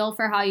get a feel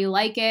for how you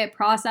like it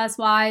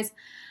process-wise.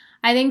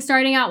 I think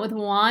starting out with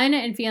one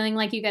and feeling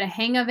like you get a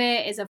hang of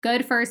it is a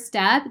good first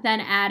step, then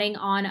adding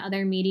on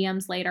other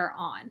mediums later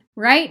on.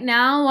 Right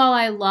now, while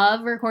I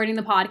love recording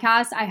the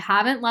podcast, I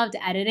haven't loved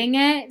editing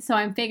it. So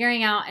I'm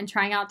figuring out and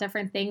trying out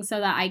different things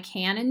so that I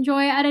can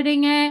enjoy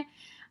editing it.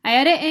 I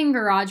edit in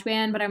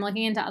GarageBand, but I'm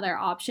looking into other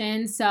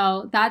options.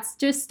 So that's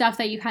just stuff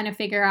that you kind of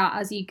figure out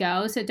as you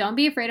go. So don't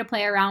be afraid to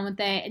play around with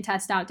it and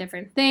test out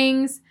different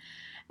things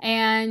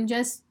and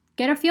just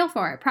get a feel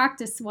for it,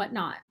 practice,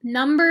 whatnot.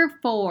 Number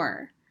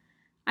 4.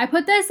 I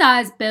put this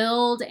as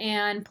build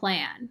and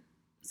plan.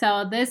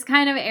 So this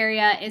kind of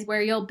area is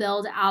where you'll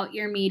build out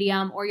your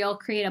medium, or you'll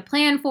create a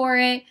plan for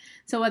it.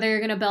 So whether you're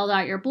going to build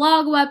out your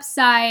blog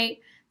website,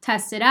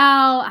 test it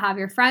out, have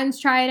your friends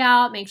try it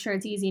out, make sure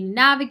it's easy to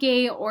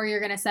navigate, or you're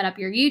going to set up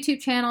your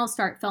YouTube channel,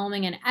 start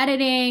filming and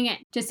editing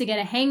just to get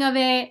a hang of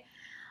it.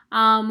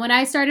 When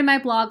I started my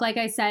blog, like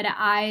I said,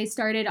 I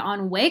started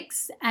on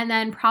Wix, and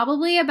then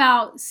probably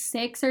about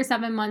 6 or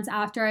 7 months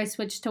after I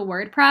switched to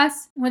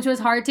WordPress, which was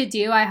hard to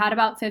do. I had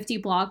about 50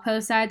 blog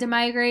posts I had to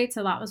migrate,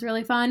 so that was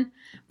really fun.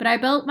 But I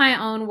built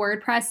my own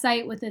WordPress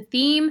site with a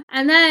theme.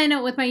 And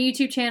then with my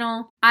YouTube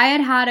channel, I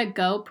had a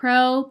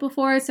GoPro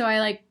before, so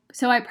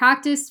I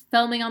practiced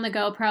filming on the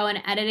GoPro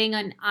and editing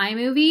on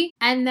iMovie.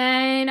 And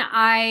then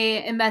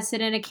I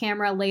invested in a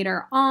camera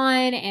later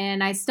on,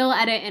 and I still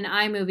edit in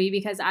iMovie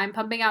because I'm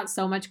pumping out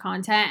so much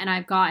content, and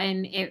I've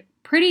gotten it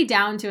pretty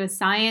down to a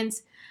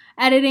science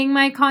editing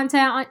my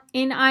content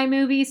in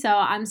iMovie. So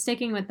I'm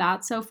sticking with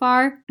that so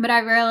far. But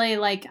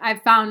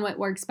I've found what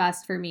works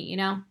best for me, you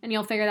know, and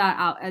you'll figure that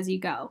out as you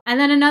go. And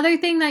then another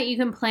thing that you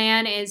can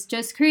plan is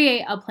just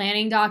create a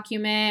planning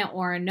document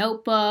or a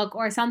notebook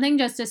or something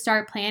just to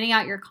start planning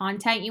out your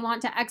content you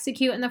want to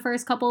execute in the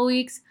first couple of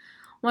weeks.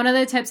 One of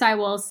the tips I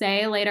will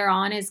say later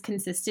on is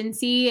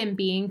consistency and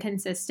being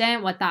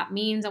consistent, what that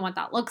means and what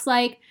that looks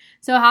like.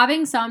 So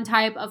having some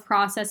type of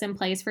process in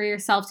place for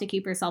yourself to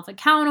keep yourself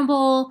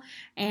accountable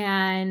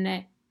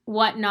and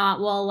whatnot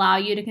will allow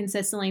you to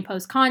consistently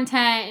post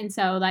content, and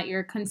so that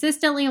you're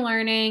consistently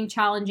learning,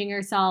 challenging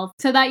yourself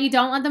so that you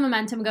don't let the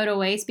momentum go to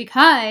waste,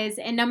 because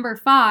in number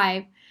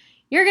 5,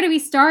 you're going to be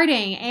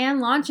starting and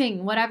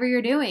launching whatever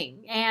you're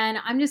doing. And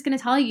I'm just going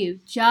to tell you,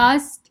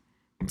 just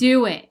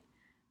do it.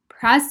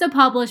 Press the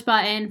publish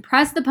button,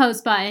 press the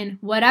post button,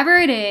 whatever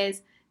it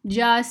is,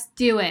 just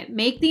do it.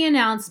 Make the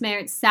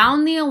announcement,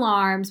 sound the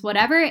alarms,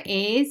 whatever it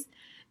is,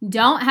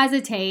 don't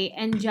hesitate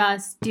and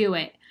just do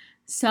it.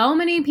 So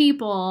many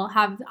people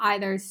have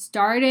either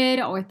started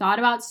or thought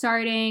about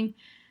starting,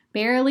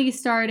 barely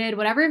started,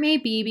 whatever it may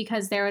be,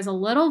 because there is a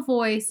little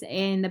voice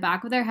in the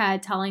back of their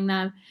head telling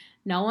them,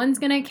 no one's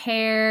going to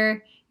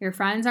care, your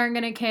friends aren't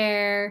going to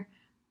care.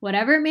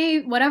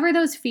 Whatever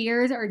those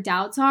fears or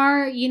doubts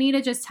are, you need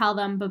to just tell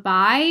them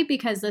bye-bye,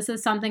 because this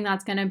is something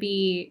that's going to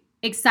be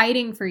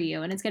exciting for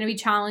you and it's going to be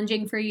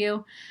challenging for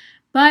you.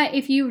 But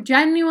if you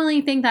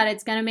genuinely think that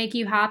it's going to make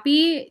you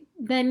happy,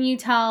 then you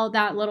tell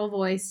that little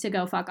voice to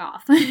go fuck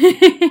off.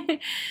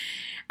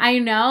 I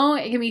know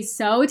it can be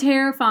so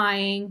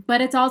terrifying, but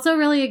it's also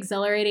really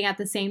exhilarating at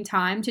the same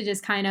time to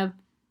just kind of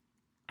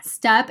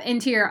step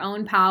into your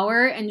own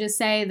power and just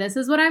say, this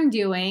is what I'm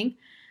doing.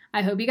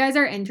 I hope you guys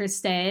are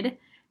interested.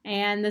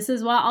 And this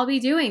is what I'll be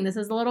doing. This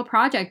is a little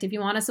project. If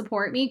you want to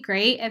support me,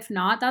 great. If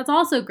not, that's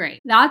also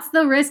great. That's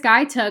the risk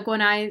I took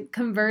when I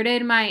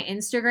converted my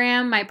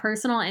Instagram, my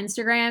personal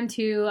Instagram,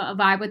 to a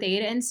Vibe with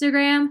Ada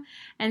Instagram.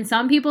 And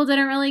some people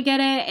didn't really get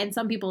it, and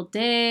some people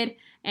did.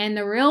 And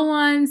the real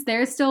ones,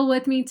 they're still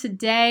with me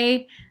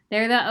today.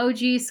 They're the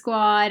OG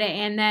squad.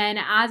 And then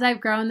as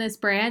I've grown this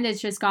brand,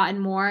 it's just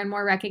gotten more and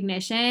more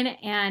recognition.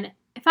 And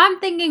if I'm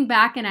thinking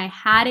back and I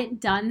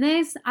hadn't done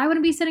this, I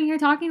wouldn't be sitting here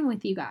talking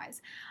with you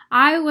guys.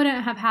 I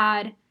wouldn't have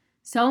had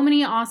so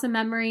many awesome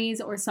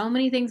memories or so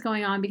many things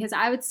going on, because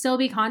I would still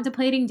be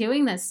contemplating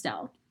doing this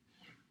still.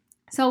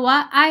 So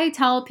what I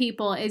tell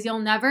people is, you'll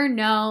never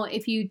know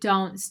if you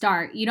don't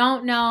start. You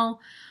don't know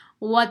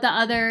what the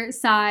other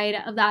side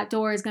of that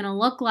door is going to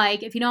look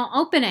like if you don't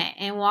open it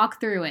and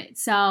walk through it.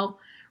 So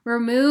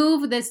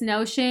remove this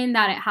notion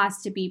that it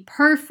has to be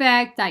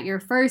perfect, that your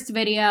first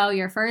video,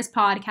 your first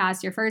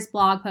podcast, your first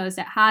blog post,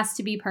 it has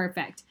to be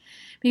perfect.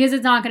 Because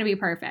it's not going to be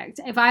perfect.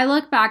 If I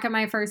look back at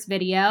my first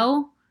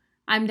video,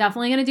 I'm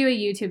definitely going to do a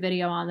YouTube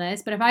video on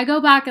this. But if I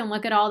go back and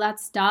look at all that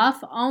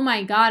stuff, oh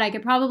my God, I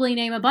could probably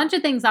name a bunch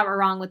of things that were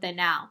wrong with it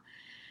now.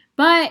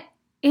 But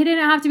it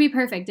didn't have to be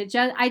perfect.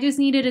 I just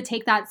needed to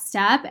take that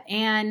step.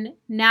 And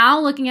now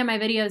looking at my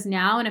videos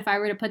now, and if I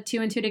were to put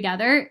 2 and 2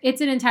 together,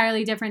 it's an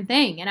entirely different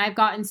thing. And I've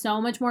gotten so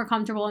much more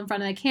comfortable in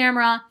front of the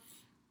camera.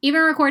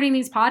 Even recording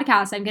these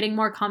podcasts, I'm getting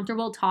more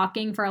comfortable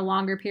talking for a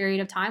longer period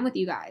of time with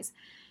you guys.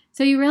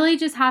 So you really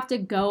just have to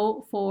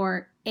go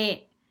for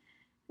it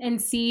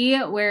and see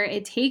where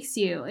it takes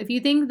you. If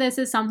you think this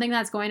is something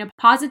that's going to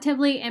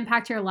positively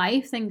impact your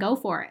life, then go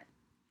for it.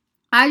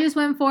 I just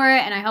went for it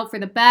and I hope for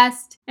the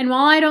best. And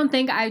while I don't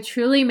think I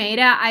truly made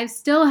it, I've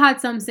still had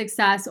some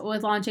success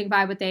with launching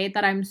Vibe with Aid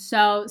that I'm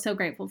so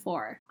grateful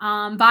for.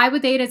 Vibe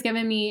with Aid has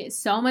given me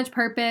so much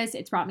purpose.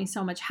 It's brought me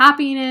so much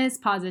happiness,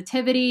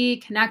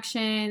 positivity,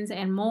 connections,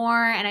 and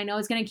more. And I know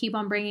it's going to keep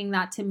on bringing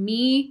that to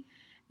me.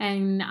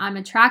 And I'm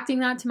attracting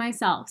that to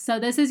myself. So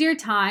this is your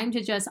time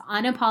to just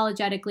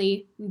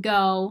unapologetically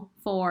go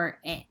for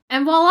it.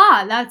 And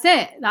voila, that's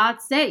it.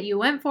 That's it. You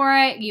went for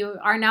it. You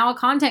are now a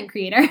content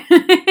creator.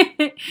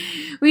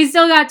 We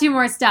still got 2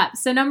 more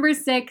steps. So number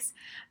 6,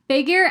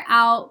 figure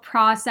out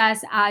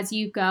process as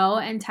you go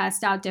and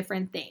test out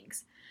different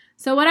things.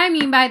 So what I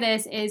mean by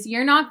this is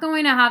you're not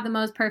going to have the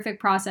most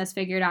perfect process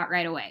figured out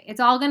right away. It's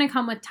all going to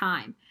come with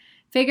time.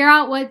 Figure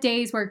out what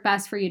days work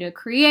best for you to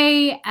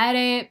create,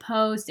 edit,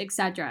 post,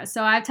 etc.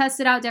 So I've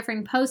tested out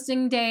different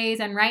posting days,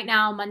 and right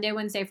now, Monday,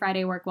 Wednesday,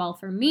 Friday work well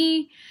for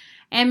me,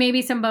 and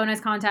maybe some bonus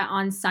content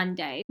on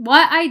Sunday.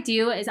 What I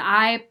do is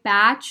I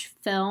batch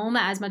film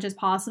as much as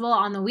possible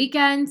on the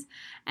weekends,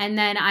 and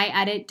then I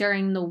edit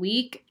during the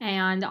week,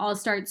 and I'll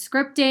start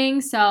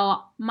scripting.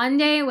 So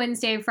Monday,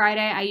 Wednesday,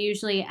 Friday, I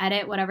usually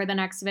edit whatever the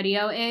next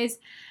video is.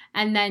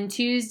 And then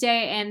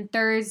Tuesday and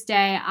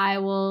Thursday, I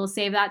will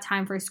save that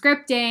time for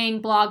scripting,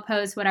 blog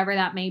posts, whatever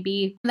that may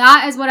be.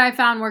 That is what I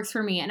found works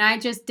for me. And I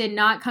just did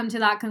not come to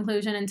that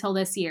conclusion until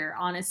this year,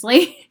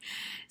 honestly.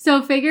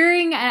 So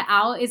figuring it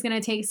out is going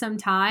to take some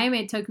time.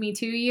 It took me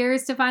 2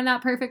 years to find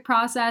that perfect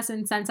process.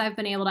 And since I've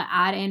been able to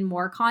add in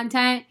more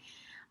content,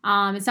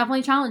 it's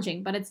definitely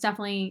challenging, but it's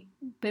definitely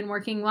been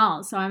working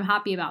well. So I'm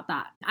happy about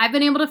that. I've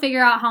been able to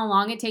figure out how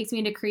long it takes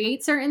me to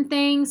create certain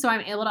things. So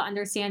I'm able to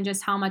understand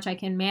just how much I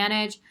can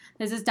manage.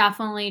 This is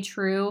definitely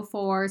true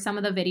for some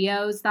of the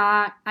videos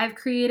that I've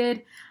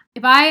created.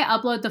 If I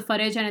upload the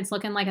footage and it's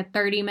looking like a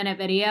 30-minute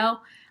video,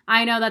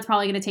 I know that's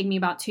probably going to take me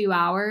about 2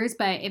 hours.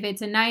 But if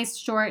it's a nice,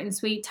 short and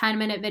sweet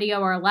 10-minute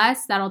video or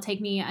less, that'll take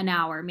me an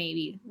hour,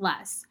 maybe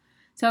less.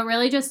 So it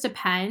really just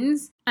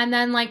depends. And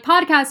then like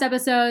podcast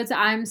episodes,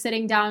 I'm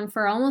sitting down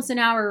for almost an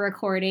hour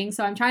recording.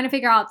 So I'm trying to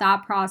figure out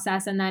that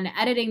process, and then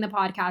editing the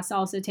podcast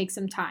also takes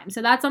some time. So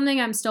that's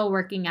something I'm still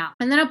working out.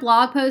 And then a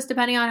blog post,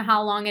 depending on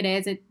how long it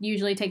is, it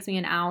usually takes me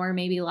an hour,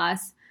 maybe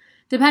less,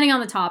 depending on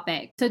the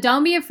topic. So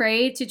don't be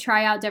afraid to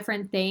try out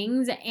different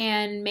things,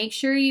 and make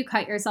sure you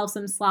cut yourself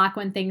some slack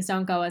when things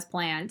don't go as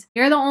planned.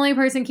 You're the only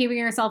person keeping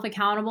yourself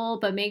accountable,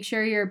 but make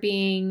sure you're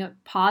being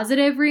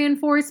positive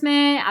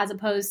reinforcement as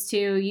opposed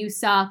to you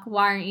suck,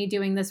 why aren't you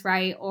doing this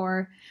right,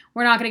 or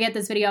we're not going to get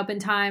this video up in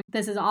time,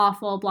 this is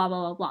awful, blah, blah,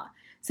 blah, blah.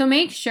 So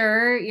make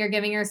sure you're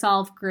giving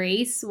yourself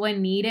grace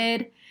when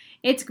needed.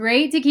 It's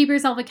great to keep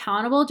yourself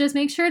accountable. Just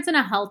make sure it's in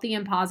a healthy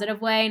and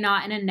positive way,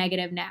 not in a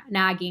negative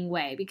nagging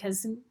way,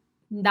 because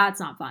that's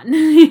not fun.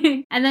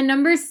 And then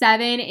number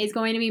 7 is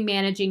going to be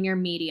managing your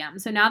medium.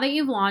 So now that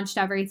you've launched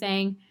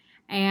everything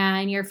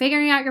and you're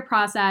figuring out your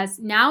process,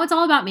 now it's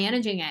all about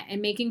managing it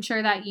and making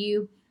sure that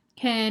you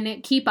can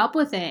keep up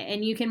with it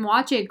and you can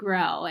watch it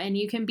grow, and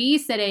you can be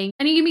sitting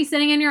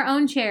in your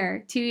own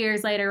chair 2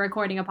 years later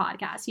recording a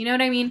podcast. You know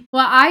what I mean?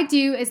 What I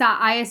do is that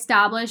I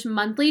establish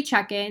monthly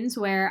check-ins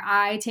where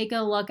I take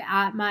a look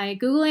at my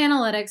Google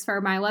Analytics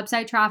for my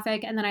website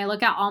traffic, and then I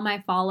look at all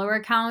my follower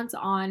accounts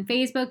on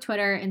Facebook,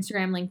 Twitter,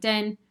 Instagram,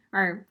 LinkedIn,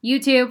 or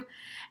YouTube.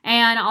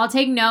 And I'll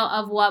take note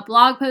of what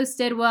blog posts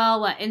did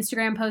well, what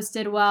Instagram posts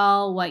did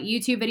well, what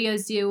YouTube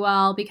videos do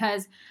well,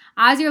 because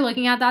as you're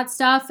looking at that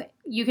stuff,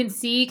 you can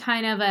see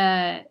kind of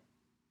a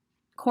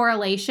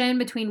correlation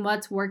between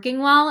what's working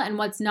well and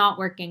what's not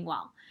working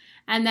well.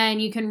 And then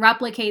you can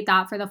replicate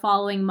that for the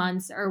following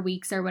months or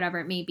weeks or whatever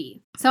it may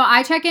be. So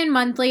I check in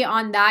monthly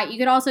on that. You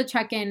could also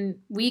check in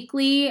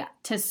weekly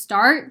to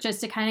start,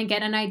 just to kind of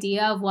get an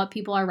idea of what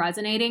people are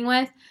resonating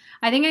with.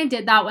 I think I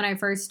did that when I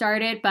first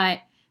started, but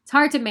it's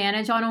hard to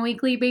manage on a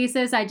weekly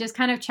basis. I just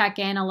kind of check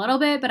in a little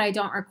bit, but I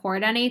don't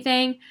record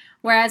anything.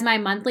 Whereas my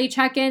monthly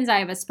check-ins, I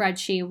have a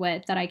spreadsheet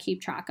with that I keep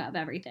track of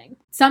everything.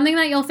 Something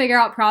that you'll figure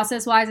out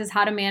process-wise is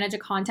how to manage a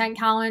content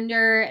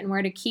calendar and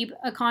where to keep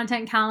a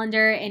content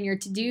calendar and your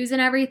to-dos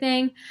and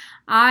everything.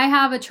 I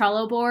have a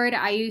Trello board.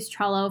 I use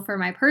Trello for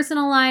my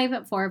personal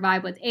life, for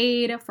Vibe with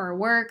Aid, for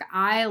work.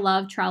 I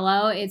love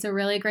Trello. It's a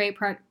really great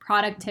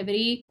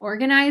productivity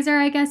organizer,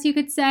 I guess you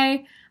could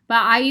say.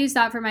 But I use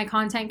that for my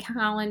content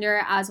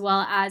calendar as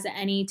well as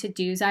any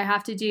to-dos I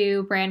have to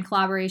do, brand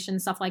collaboration,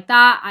 stuff like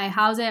that. I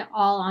house it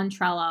all on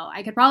Trello.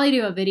 I could probably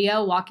do a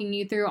video walking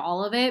you through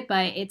all of it,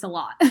 but it's a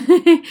lot.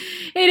 It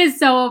is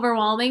so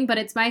overwhelming, but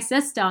it's my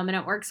system and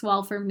it works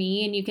well for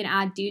me, and you can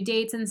add due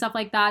dates and stuff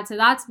like that. So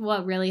that's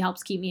what really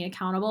helps keep me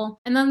accountable.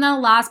 And then the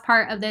last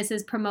part of this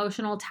is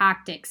promotional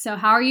tactics. So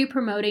how are you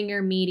promoting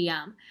your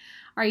medium?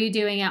 Are you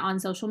doing it on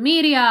social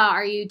media?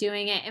 Are you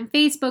doing it in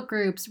Facebook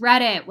groups,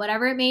 Reddit,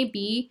 whatever it may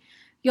be?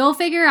 You'll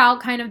figure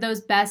out kind of those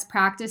best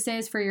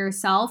practices for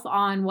yourself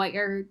on what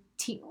your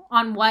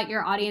on what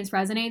your audience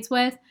resonates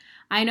with.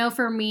 I know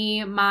for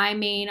me, my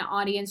main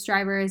audience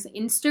driver is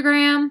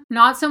Instagram,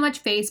 not so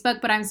much Facebook,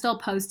 but I'm still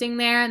posting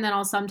there. And then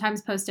I'll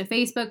sometimes post to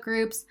Facebook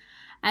groups.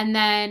 And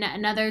then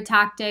another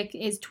tactic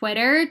is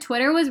Twitter.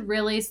 Twitter was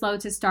really slow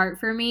to start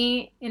for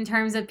me in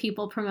terms of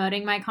people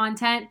promoting my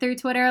content through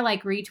Twitter,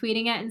 like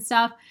retweeting it and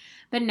stuff.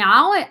 But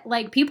now,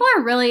 people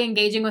are really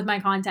engaging with my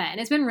content, and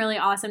it's been really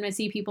awesome to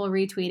see people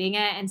retweeting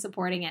it and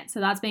supporting it.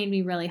 So that's made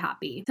me really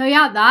happy. So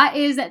yeah, that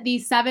is the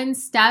 7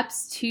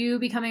 steps to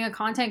becoming a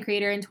content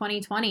creator in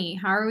 2020.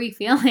 How are we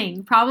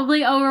feeling?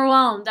 Probably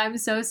overwhelmed. I'm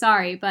so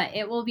sorry, but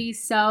it will be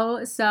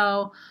so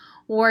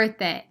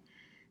worth it.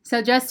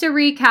 So just to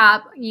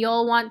recap,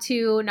 you'll want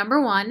to, number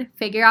 1,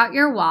 figure out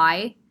your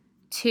why.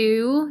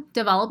 2,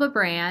 develop a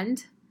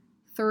brand.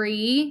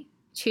 3,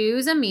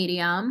 choose a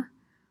medium.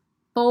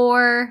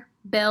 4,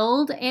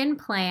 build and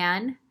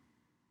plan.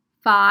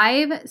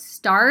 5,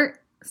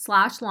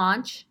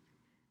 start/launch.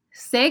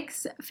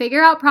 6,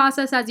 figure out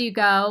process as you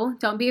go.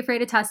 Don't be afraid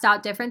to test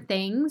out different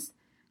things.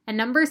 And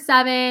number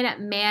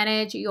 7,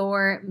 manage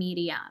your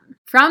medium.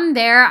 From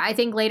there, I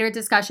think later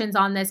discussions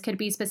on this could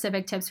be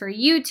specific tips for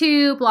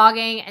YouTube,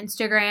 blogging,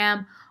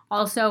 Instagram,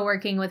 also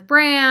working with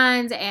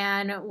brands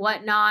and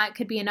whatnot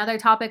could be another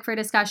topic for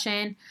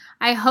discussion.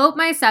 I hope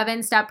my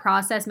 7-step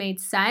process made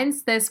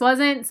sense. This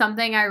wasn't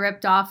something I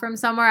ripped off from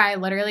somewhere. I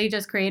literally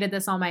just created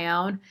this on my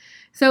own.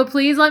 So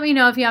please let me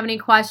know if you have any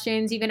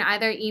questions. You can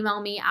either email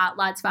me at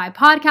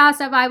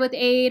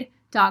letsvibepodcast@vibewithade.com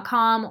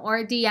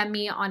or DM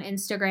me on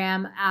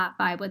Instagram at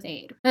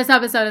vibewithade. This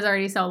episode is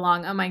already so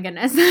long. Oh my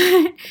goodness.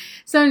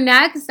 So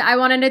next, I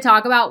wanted to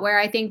talk about where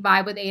I think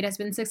Vibe with Ade has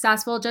been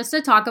successful, just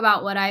to talk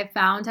about what I've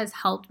found has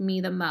helped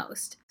me the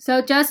most.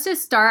 So just to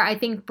start, I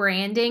think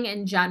branding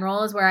in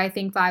general is where I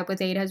think Vibe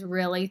with Ade has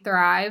really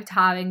thrived,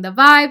 having the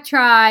Vibe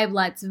Tribe,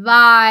 Let's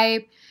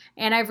Vibe.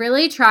 And I've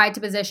really tried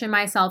to position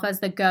myself as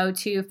the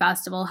go-to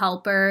festival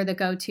helper, the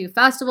go-to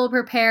festival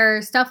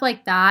preparer, stuff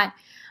like that.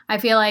 I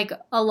feel like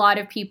a lot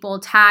of people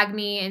tag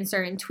me in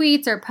certain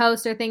tweets or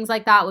posts or things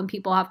like that when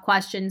people have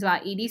questions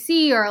about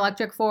EDC or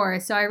Electric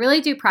Forest. So I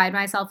really do pride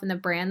myself in the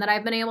brand that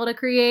I've been able to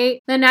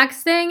create. The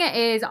next thing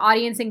is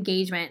audience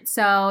engagement.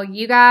 So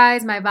you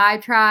guys, my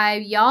Vibe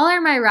Tribe, y'all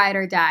are my ride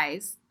or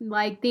dies.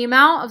 Like the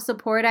amount of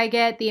support I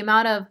get, the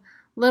amount of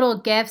little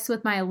gifts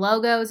with my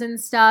logos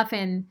and stuff,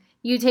 and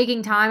you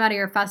taking time out of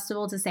your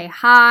festival to say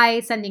hi,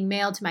 sending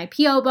mail to my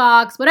P.O.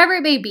 box, whatever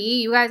it may be,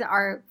 you guys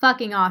are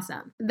fucking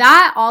awesome.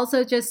 That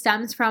also just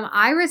stems from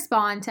I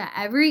respond to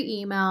every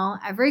email,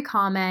 every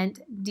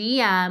comment,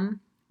 DM,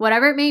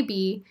 whatever it may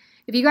be.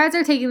 If you guys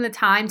are taking the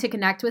time to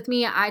connect with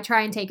me, I try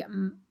and take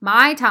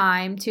my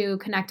time to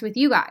connect with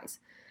you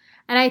guys.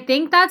 And I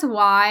think that's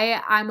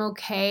why I'm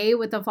okay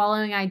with the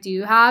following I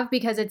do have,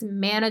 because it's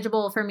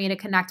manageable for me to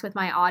connect with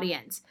my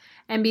audience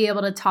and be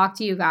able to talk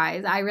to you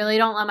guys. I really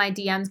don't let my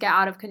DMs get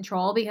out of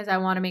control because I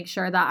want to make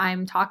sure that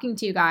I'm talking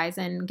to you guys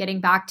and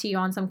getting back to you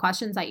on some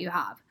questions that you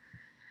have.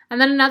 And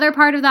then another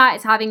part of that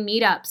is having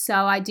meetups. So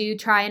I do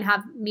try and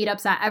have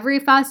meetups at every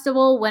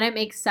festival when it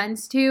makes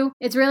sense to.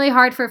 It's really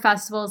hard for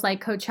festivals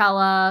like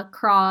Coachella,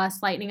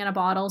 Cross, Lightning in a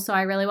Bottle, so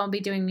I really won't be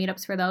doing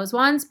meetups for those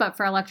ones. But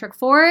for Electric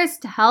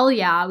Forest, hell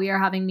yeah, we are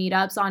having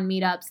meetups on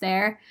meetups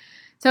there.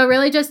 So it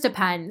really just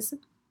depends.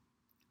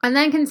 And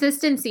then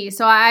consistency.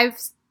 So I've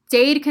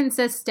stayed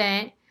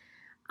consistent.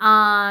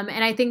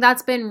 And I think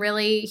that's been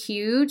really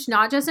huge,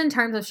 not just in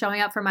terms of showing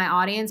up for my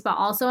audience, but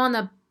also on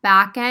the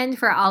back end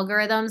for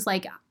algorithms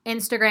like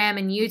Instagram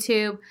and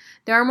YouTube.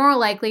 They're more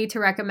likely to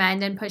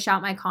recommend and push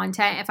out my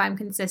content if I'm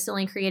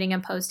consistently creating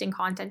and posting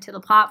content to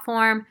the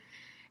platform.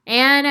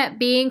 And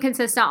being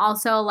consistent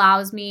also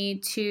allows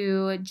me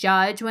to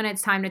judge when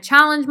it's time to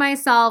challenge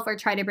myself or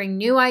try to bring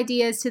new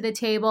ideas to the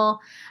table.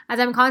 As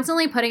I'm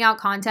constantly putting out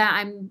content,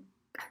 I'm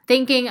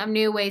thinking of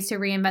new ways to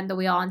reinvent the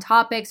wheel on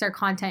topics or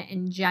content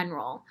in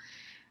general.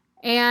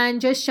 And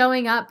just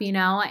showing up,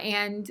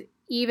 and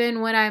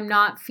even when I'm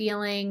not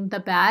feeling the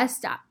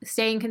best,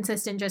 staying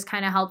consistent just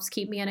kind of helps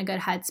keep me in a good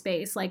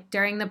headspace. Like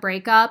during the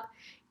breakup,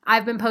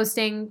 I've been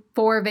posting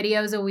 4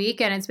 videos a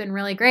week and it's been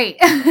really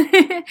great.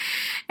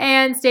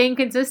 And staying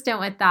consistent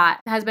with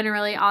that has been a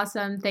really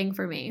awesome thing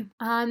for me.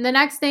 The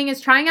next thing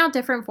is trying out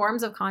different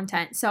forms of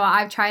content. So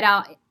I've tried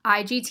out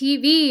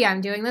IGTV,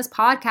 I'm doing this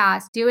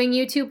podcast, doing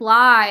YouTube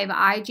Live,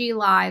 IG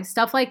Live,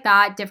 stuff like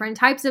that, different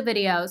types of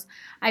videos.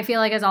 I feel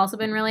like has also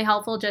been really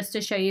helpful just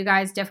to show you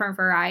guys different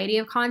variety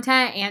of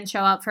content and show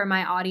up for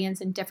my audience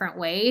in different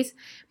ways,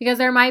 because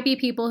there might be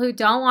people who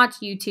don't watch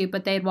YouTube,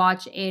 but they'd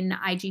watch in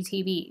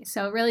IGTV.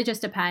 So it really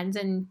just depends,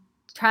 and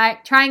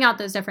trying out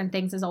those different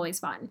things is always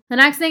fun. The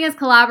next thing is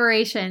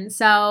collaboration.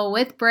 So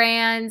with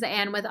brands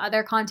and with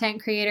other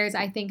content creators,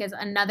 I think is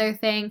another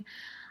thing.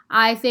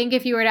 I think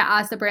if you were to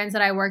ask the brands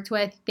that I worked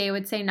with, they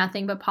would say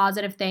nothing but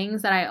positive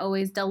things, that I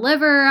always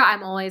deliver,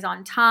 I'm always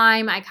on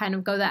time, I kind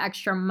of go the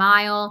extra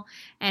mile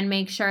and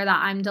make sure that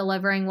I'm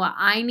delivering what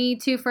I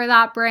need to for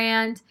that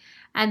brand.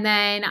 And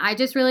then I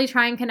just really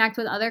try and connect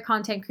with other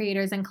content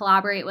creators and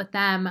collaborate with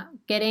them.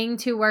 Getting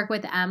to work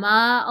with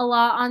Emma a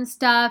lot on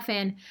stuff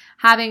and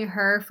having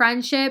her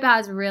friendship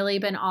has really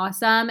been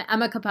awesome.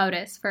 Emma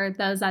Capotis, for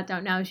those that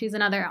don't know, she's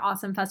another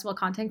awesome festival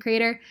content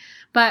creator.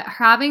 But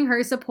having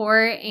her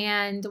support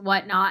and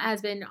whatnot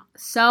has been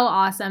so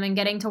awesome, and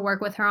getting to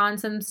work with her on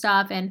some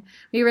stuff. And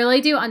we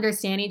really do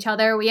understand each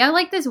other. We have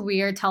like this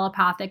weird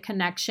telepathic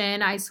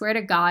connection. I swear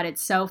to God,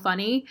 it's so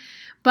funny.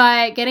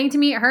 But getting to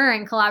meet her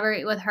and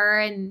collaborate with her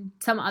and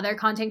some other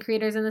content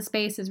creators in the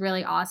space is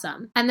really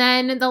awesome. And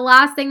then the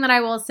last thing that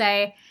I will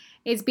say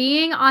is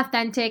being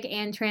authentic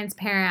and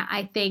transparent,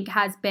 I think,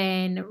 has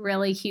been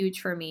really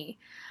huge for me.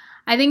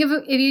 I think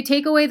if you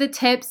take away the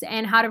tips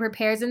and how to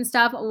prepare and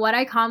stuff, what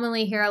I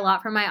commonly hear a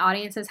lot from my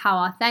audience is how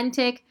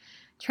authentic,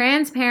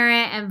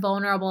 transparent, and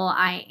vulnerable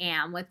I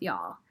am with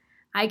y'all.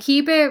 I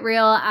keep it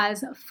real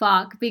as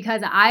fuck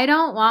because I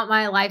don't want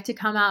my life to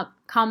come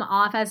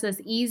off as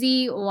this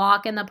easy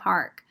walk in the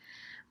park.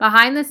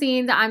 Behind the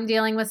scenes, I'm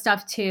dealing with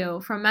stuff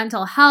too, from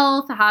mental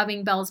health,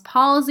 having Bell's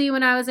palsy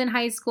when I was in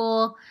high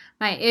school,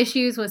 my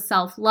issues with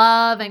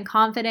self-love and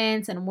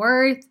confidence and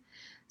worth,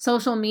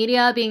 social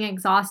media being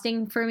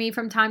exhausting for me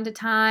from time to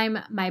time,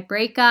 my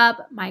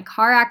breakup, my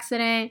car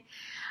accident.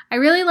 I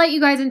really let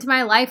you guys into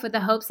my life with the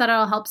hopes that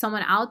it'll help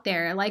someone out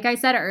there. Like I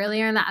said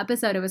earlier in the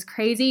episode, it was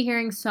crazy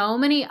hearing so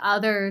many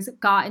others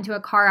got into a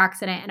car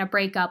accident and a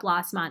breakup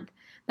last month.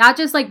 That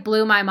just like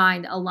blew my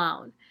mind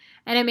alone.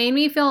 And it made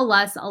me feel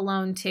less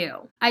alone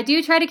too. I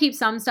do try to keep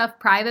some stuff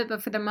private,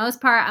 but for the most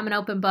part, I'm an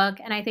open book,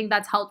 and I think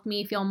that's helped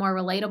me feel more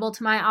relatable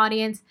to my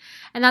audience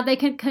and that they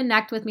can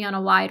connect with me on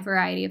a wide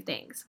variety of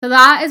things. So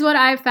that is what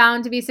I've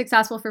found to be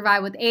successful for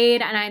Vibe with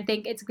Aid, and I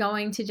think it's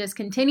going to just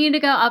continue to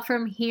go up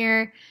from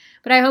here.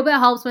 But I hope it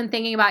helps when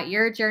thinking about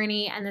your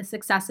journey and the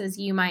successes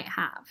you might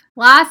have.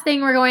 Last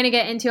thing we're going to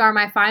get into are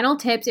my final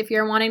tips if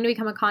you're wanting to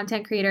become a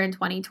content creator in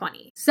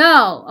 2020.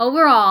 So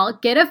overall,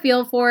 get a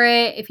feel for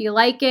it. If you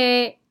like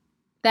it,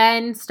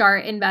 then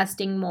start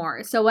investing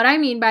more. So what I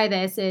mean by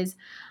this is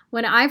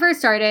when I first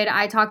started,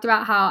 I talked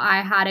about how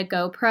I had a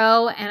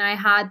GoPro and I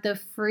had the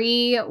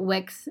free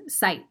Wix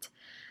site.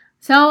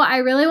 So I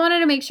really wanted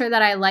to make sure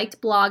that I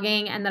liked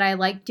blogging and that I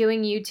liked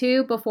doing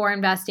YouTube before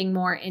investing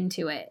more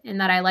into it,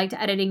 and that I liked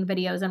editing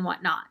videos and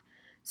whatnot.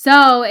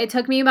 So it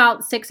took me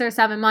about 6 or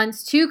 7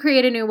 months to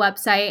create a new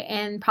website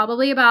and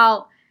probably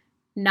about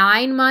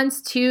 9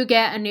 months to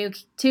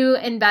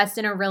invest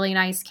in a really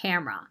nice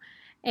camera.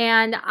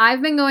 And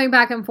I've been going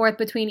back and forth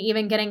between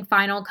even getting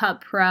Final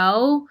Cut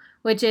Pro,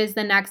 which is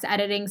the next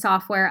editing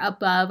software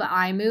above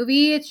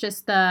iMovie. It's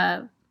just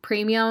the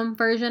premium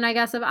version, I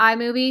guess, of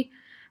iMovie.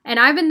 And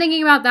I've been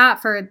thinking about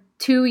that for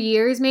 2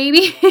 years,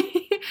 maybe,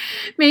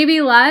 maybe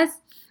less.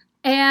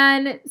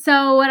 And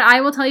so what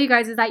I will tell you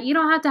guys is that you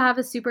don't have to have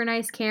a super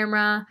nice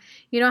camera.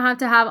 You don't have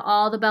to have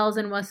all the bells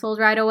and whistles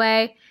right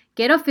away.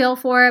 Get a feel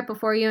for it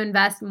before you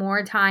invest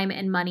more time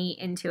and money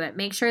into it.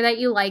 Make sure that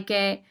you like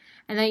it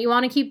and that you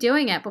want to keep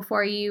doing it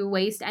before you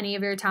waste any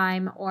of your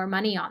time or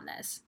money on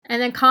this.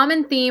 And the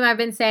common theme I've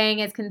been saying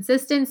is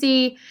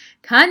consistency.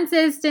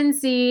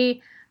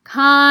 Consistency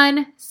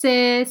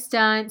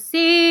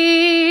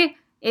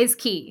is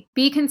key.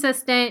 Be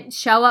consistent,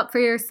 show up for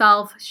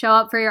yourself, show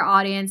up for your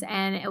audience,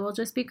 and it will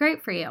just be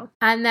great for you.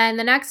 And then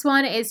the next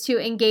one is to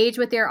engage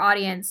with your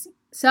audience.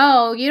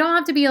 So you don't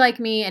have to be like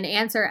me and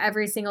answer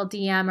every single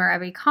DM or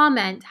every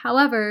comment.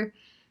 However,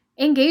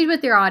 engage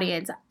with your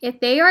audience. If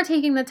they are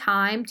taking the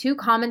time to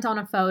comment on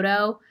a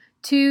photo,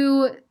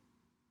 to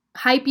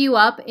hype you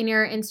up in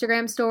your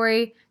Instagram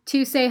story,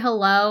 to say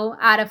hello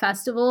at a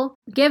festival,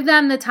 give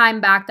them the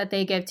time back that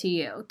they give to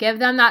you. Give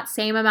them that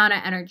same amount of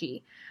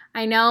energy.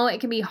 I know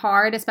it can be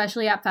hard,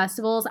 especially at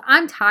festivals.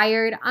 I'm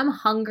tired. I'm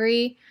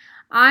hungry.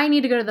 I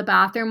need to go to the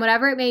bathroom,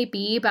 whatever it may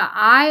be, but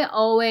I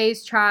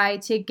always try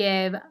to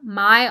give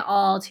my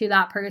all to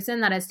that person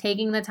that is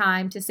taking the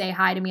time to say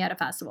hi to me at a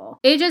festival.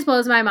 It just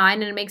blows my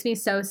mind, and it makes me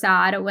so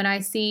sad when I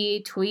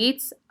see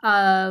tweets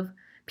of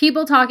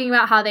people talking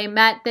about how they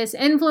met this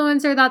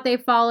influencer that they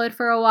followed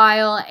for a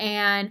while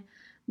and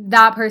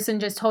that person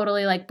just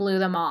totally like blew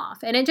them off.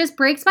 And it just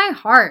breaks my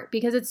heart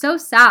because it's so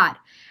sad.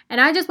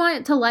 And I just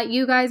want to let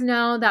you guys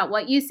know that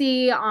what you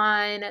see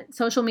on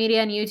social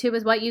media and YouTube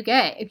is what you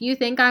get. If you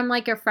think I'm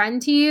like a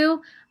friend to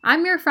you,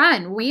 I'm your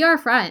friend. We are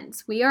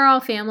friends. We are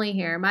all family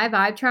here. My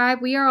Vibe Tribe,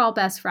 we are all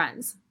best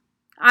friends.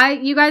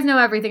 You guys know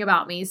everything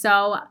about me,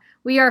 so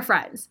we are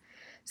friends.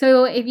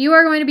 So if you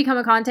are going to become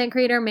a content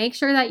creator, make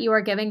sure that you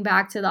are giving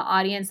back to the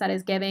audience that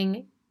is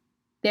giving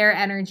their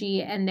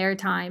energy and their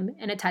time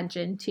and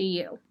attention to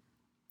you.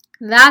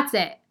 That's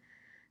it.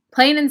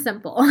 Plain and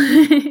simple.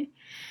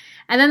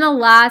 And then the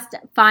last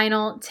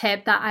final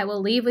tip that I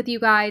will leave with you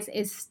guys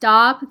is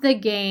stop the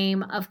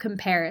game of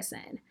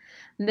comparison.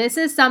 This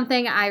is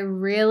something I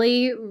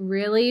really,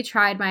 really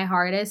tried my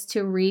hardest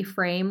to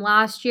reframe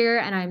last year,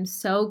 and I'm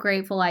so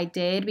grateful I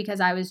did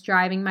because I was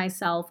driving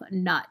myself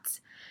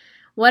nuts.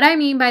 What I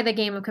mean by the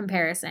game of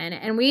comparison,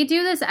 and we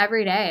do this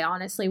every day,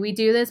 honestly. We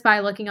do this by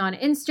looking on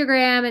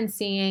Instagram and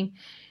seeing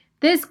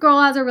this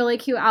girl has a really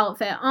cute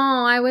outfit.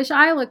 Oh, I wish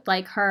I looked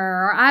like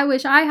her. Or I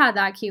wish I had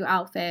that cute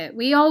outfit.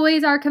 We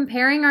always are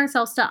comparing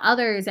ourselves to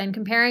others and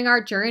comparing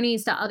our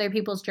journeys to other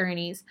people's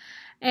journeys.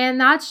 And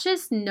that's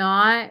just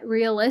not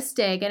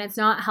realistic, and it's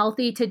not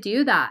healthy to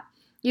do that.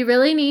 You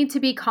really need to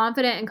be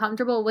confident and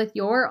comfortable with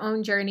your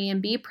own journey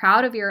and be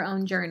proud of your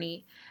own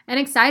journey and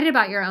excited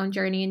about your own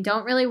journey, and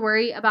don't really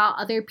worry about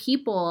other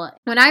people.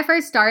 When I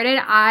first started,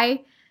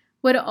 I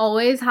would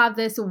always have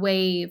this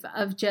wave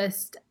of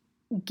just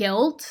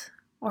guilt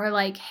or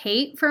like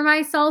hate for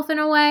myself in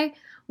a way.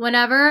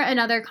 Whenever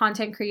another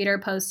content creator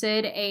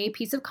posted a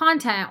piece of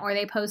content or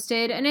they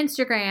posted an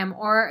Instagram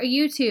or a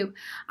YouTube,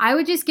 I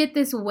would just get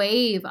this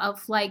wave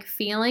of like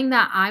feeling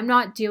that I'm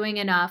not doing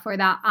enough or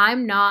that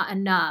I'm not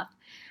enough.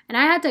 And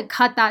I had to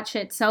cut that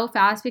shit so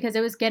fast because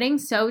it was getting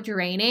so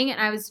draining and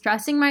I was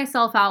stressing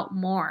myself out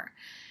more.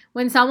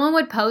 When someone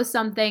would post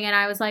something and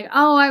I was like,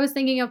 oh, I was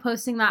thinking of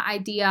posting that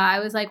idea, I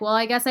was like, well,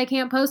 I guess I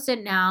can't post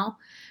it now.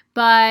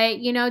 But,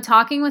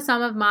 talking with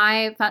some of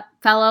my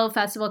fellow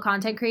festival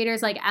content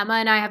creators, like Emma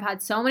and I have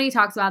had so many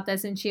talks about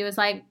this, and she was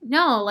like,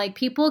 no, like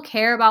people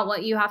care about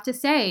what you have to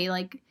say.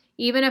 Like,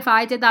 even if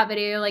I did that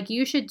video, like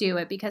you should do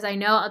it because I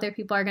know other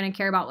people are going to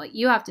care about what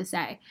you have to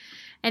say.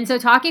 And so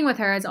talking with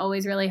her has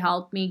always really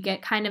helped me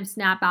get kind of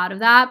snap out of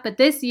that. But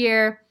this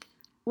year,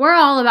 we're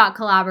all about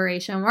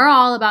collaboration. We're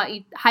all about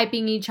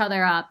hyping each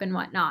other up and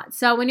whatnot.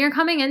 So when you're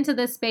coming into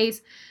this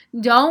space,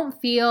 don't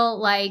feel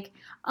like,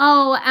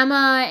 oh,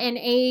 Emma and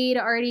Aid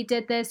already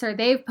did this or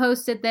they've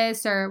posted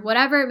this or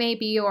whatever it may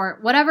be, or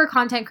whatever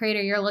content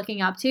creator you're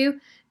looking up to.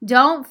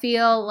 Don't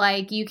feel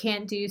like you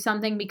can't do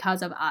something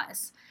because of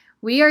us.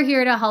 We are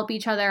here to help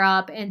each other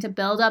up and to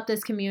build up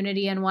this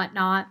community and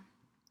whatnot.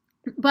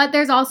 But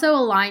there's also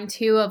a line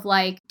too of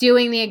like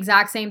doing the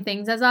exact same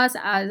things as us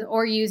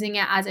or using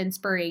it as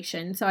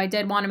inspiration. So I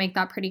did want to make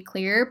that pretty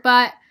clear,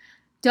 but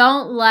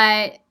don't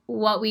let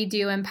what we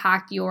do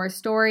impact your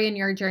story and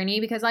your journey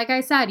because like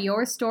I said,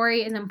 your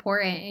story is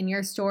important and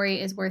your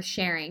story is worth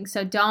sharing.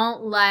 So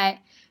don't let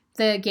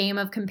the game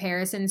of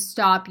comparison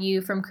stop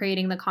you from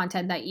creating the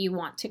content that you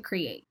want to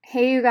create.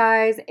 Hey you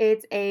guys,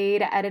 it's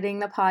Aid editing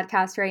the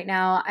podcast right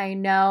now. I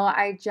know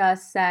I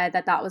just said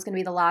that was going to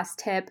be the last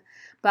tip,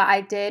 but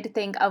I did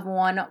think of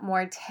one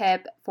more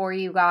tip for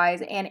you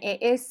guys, and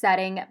it is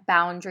setting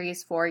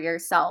boundaries for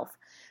yourself.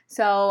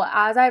 So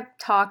as I've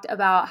talked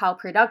about how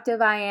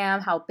productive I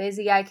am, how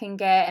busy I can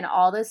get, and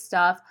all this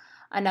stuff,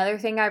 another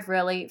thing I've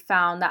really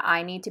found that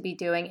I need to be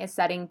doing is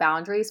setting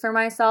boundaries for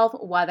myself,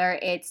 whether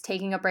it's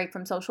taking a break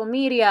from social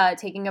media,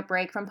 taking a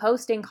break from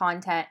posting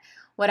content,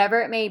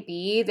 whatever it may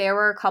be. There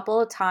were a couple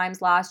of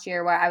times last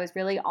year where I was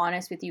really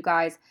honest with you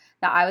guys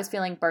that I was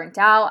feeling burnt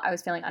out, I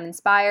was feeling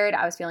uninspired,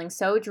 I was feeling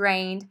so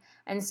drained,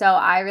 and so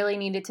I really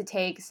needed to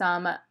take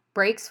some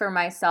breaks for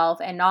myself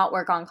and not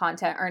work on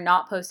content or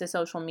not post to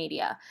social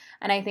media.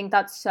 And I think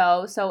that's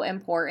so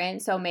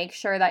important. So make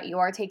sure that you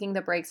are taking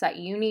the breaks that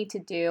you need to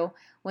do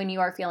when you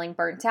are feeling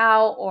burnt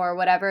out or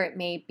whatever it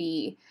may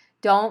be.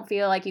 Don't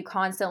feel like you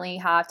constantly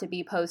have to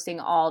be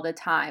posting all the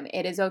time.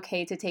 It is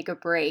okay to take a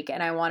break,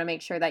 and I want to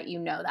make sure that you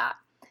know that.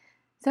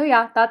 So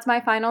yeah, that's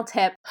my final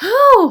tip.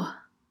 Whew!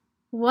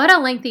 What a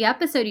lengthy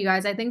episode, you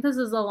guys. I think this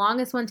is the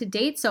longest one to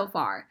date so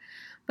far.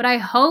 But I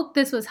hope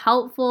this was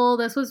helpful.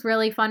 This was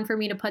really fun for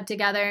me to put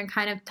together and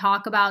kind of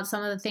talk about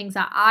some of the things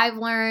that I've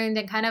learned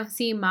and kind of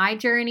see my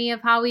journey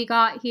of how we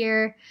got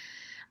here.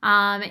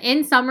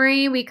 In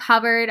summary, we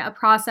covered a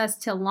process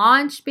to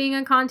launch being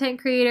a content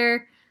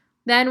creator,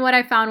 then what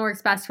I found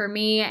works best for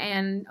me,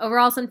 and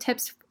overall some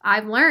tips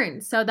I've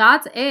learned. So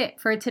that's it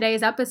for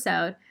today's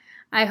episode.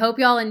 I hope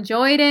y'all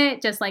enjoyed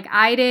it just like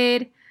I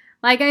did.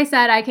 Like I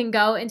said, I can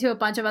go into a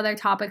bunch of other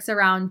topics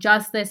around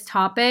just this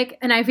topic,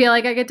 and I feel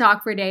like I could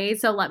talk for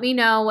days, so let me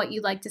know what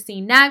you'd like to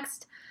see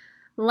next.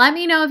 Let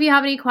me know if you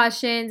have any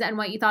questions and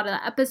what you thought of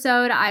the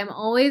episode. I'm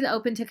always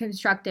open to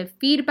constructive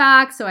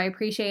feedback, so I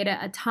appreciate it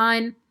a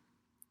ton.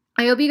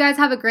 I hope you guys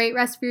have a great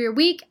rest of your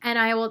week, and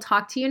I will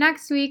talk to you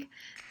next week.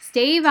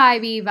 Stay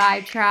vibey,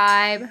 Vibe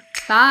Tribe.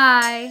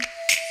 Bye.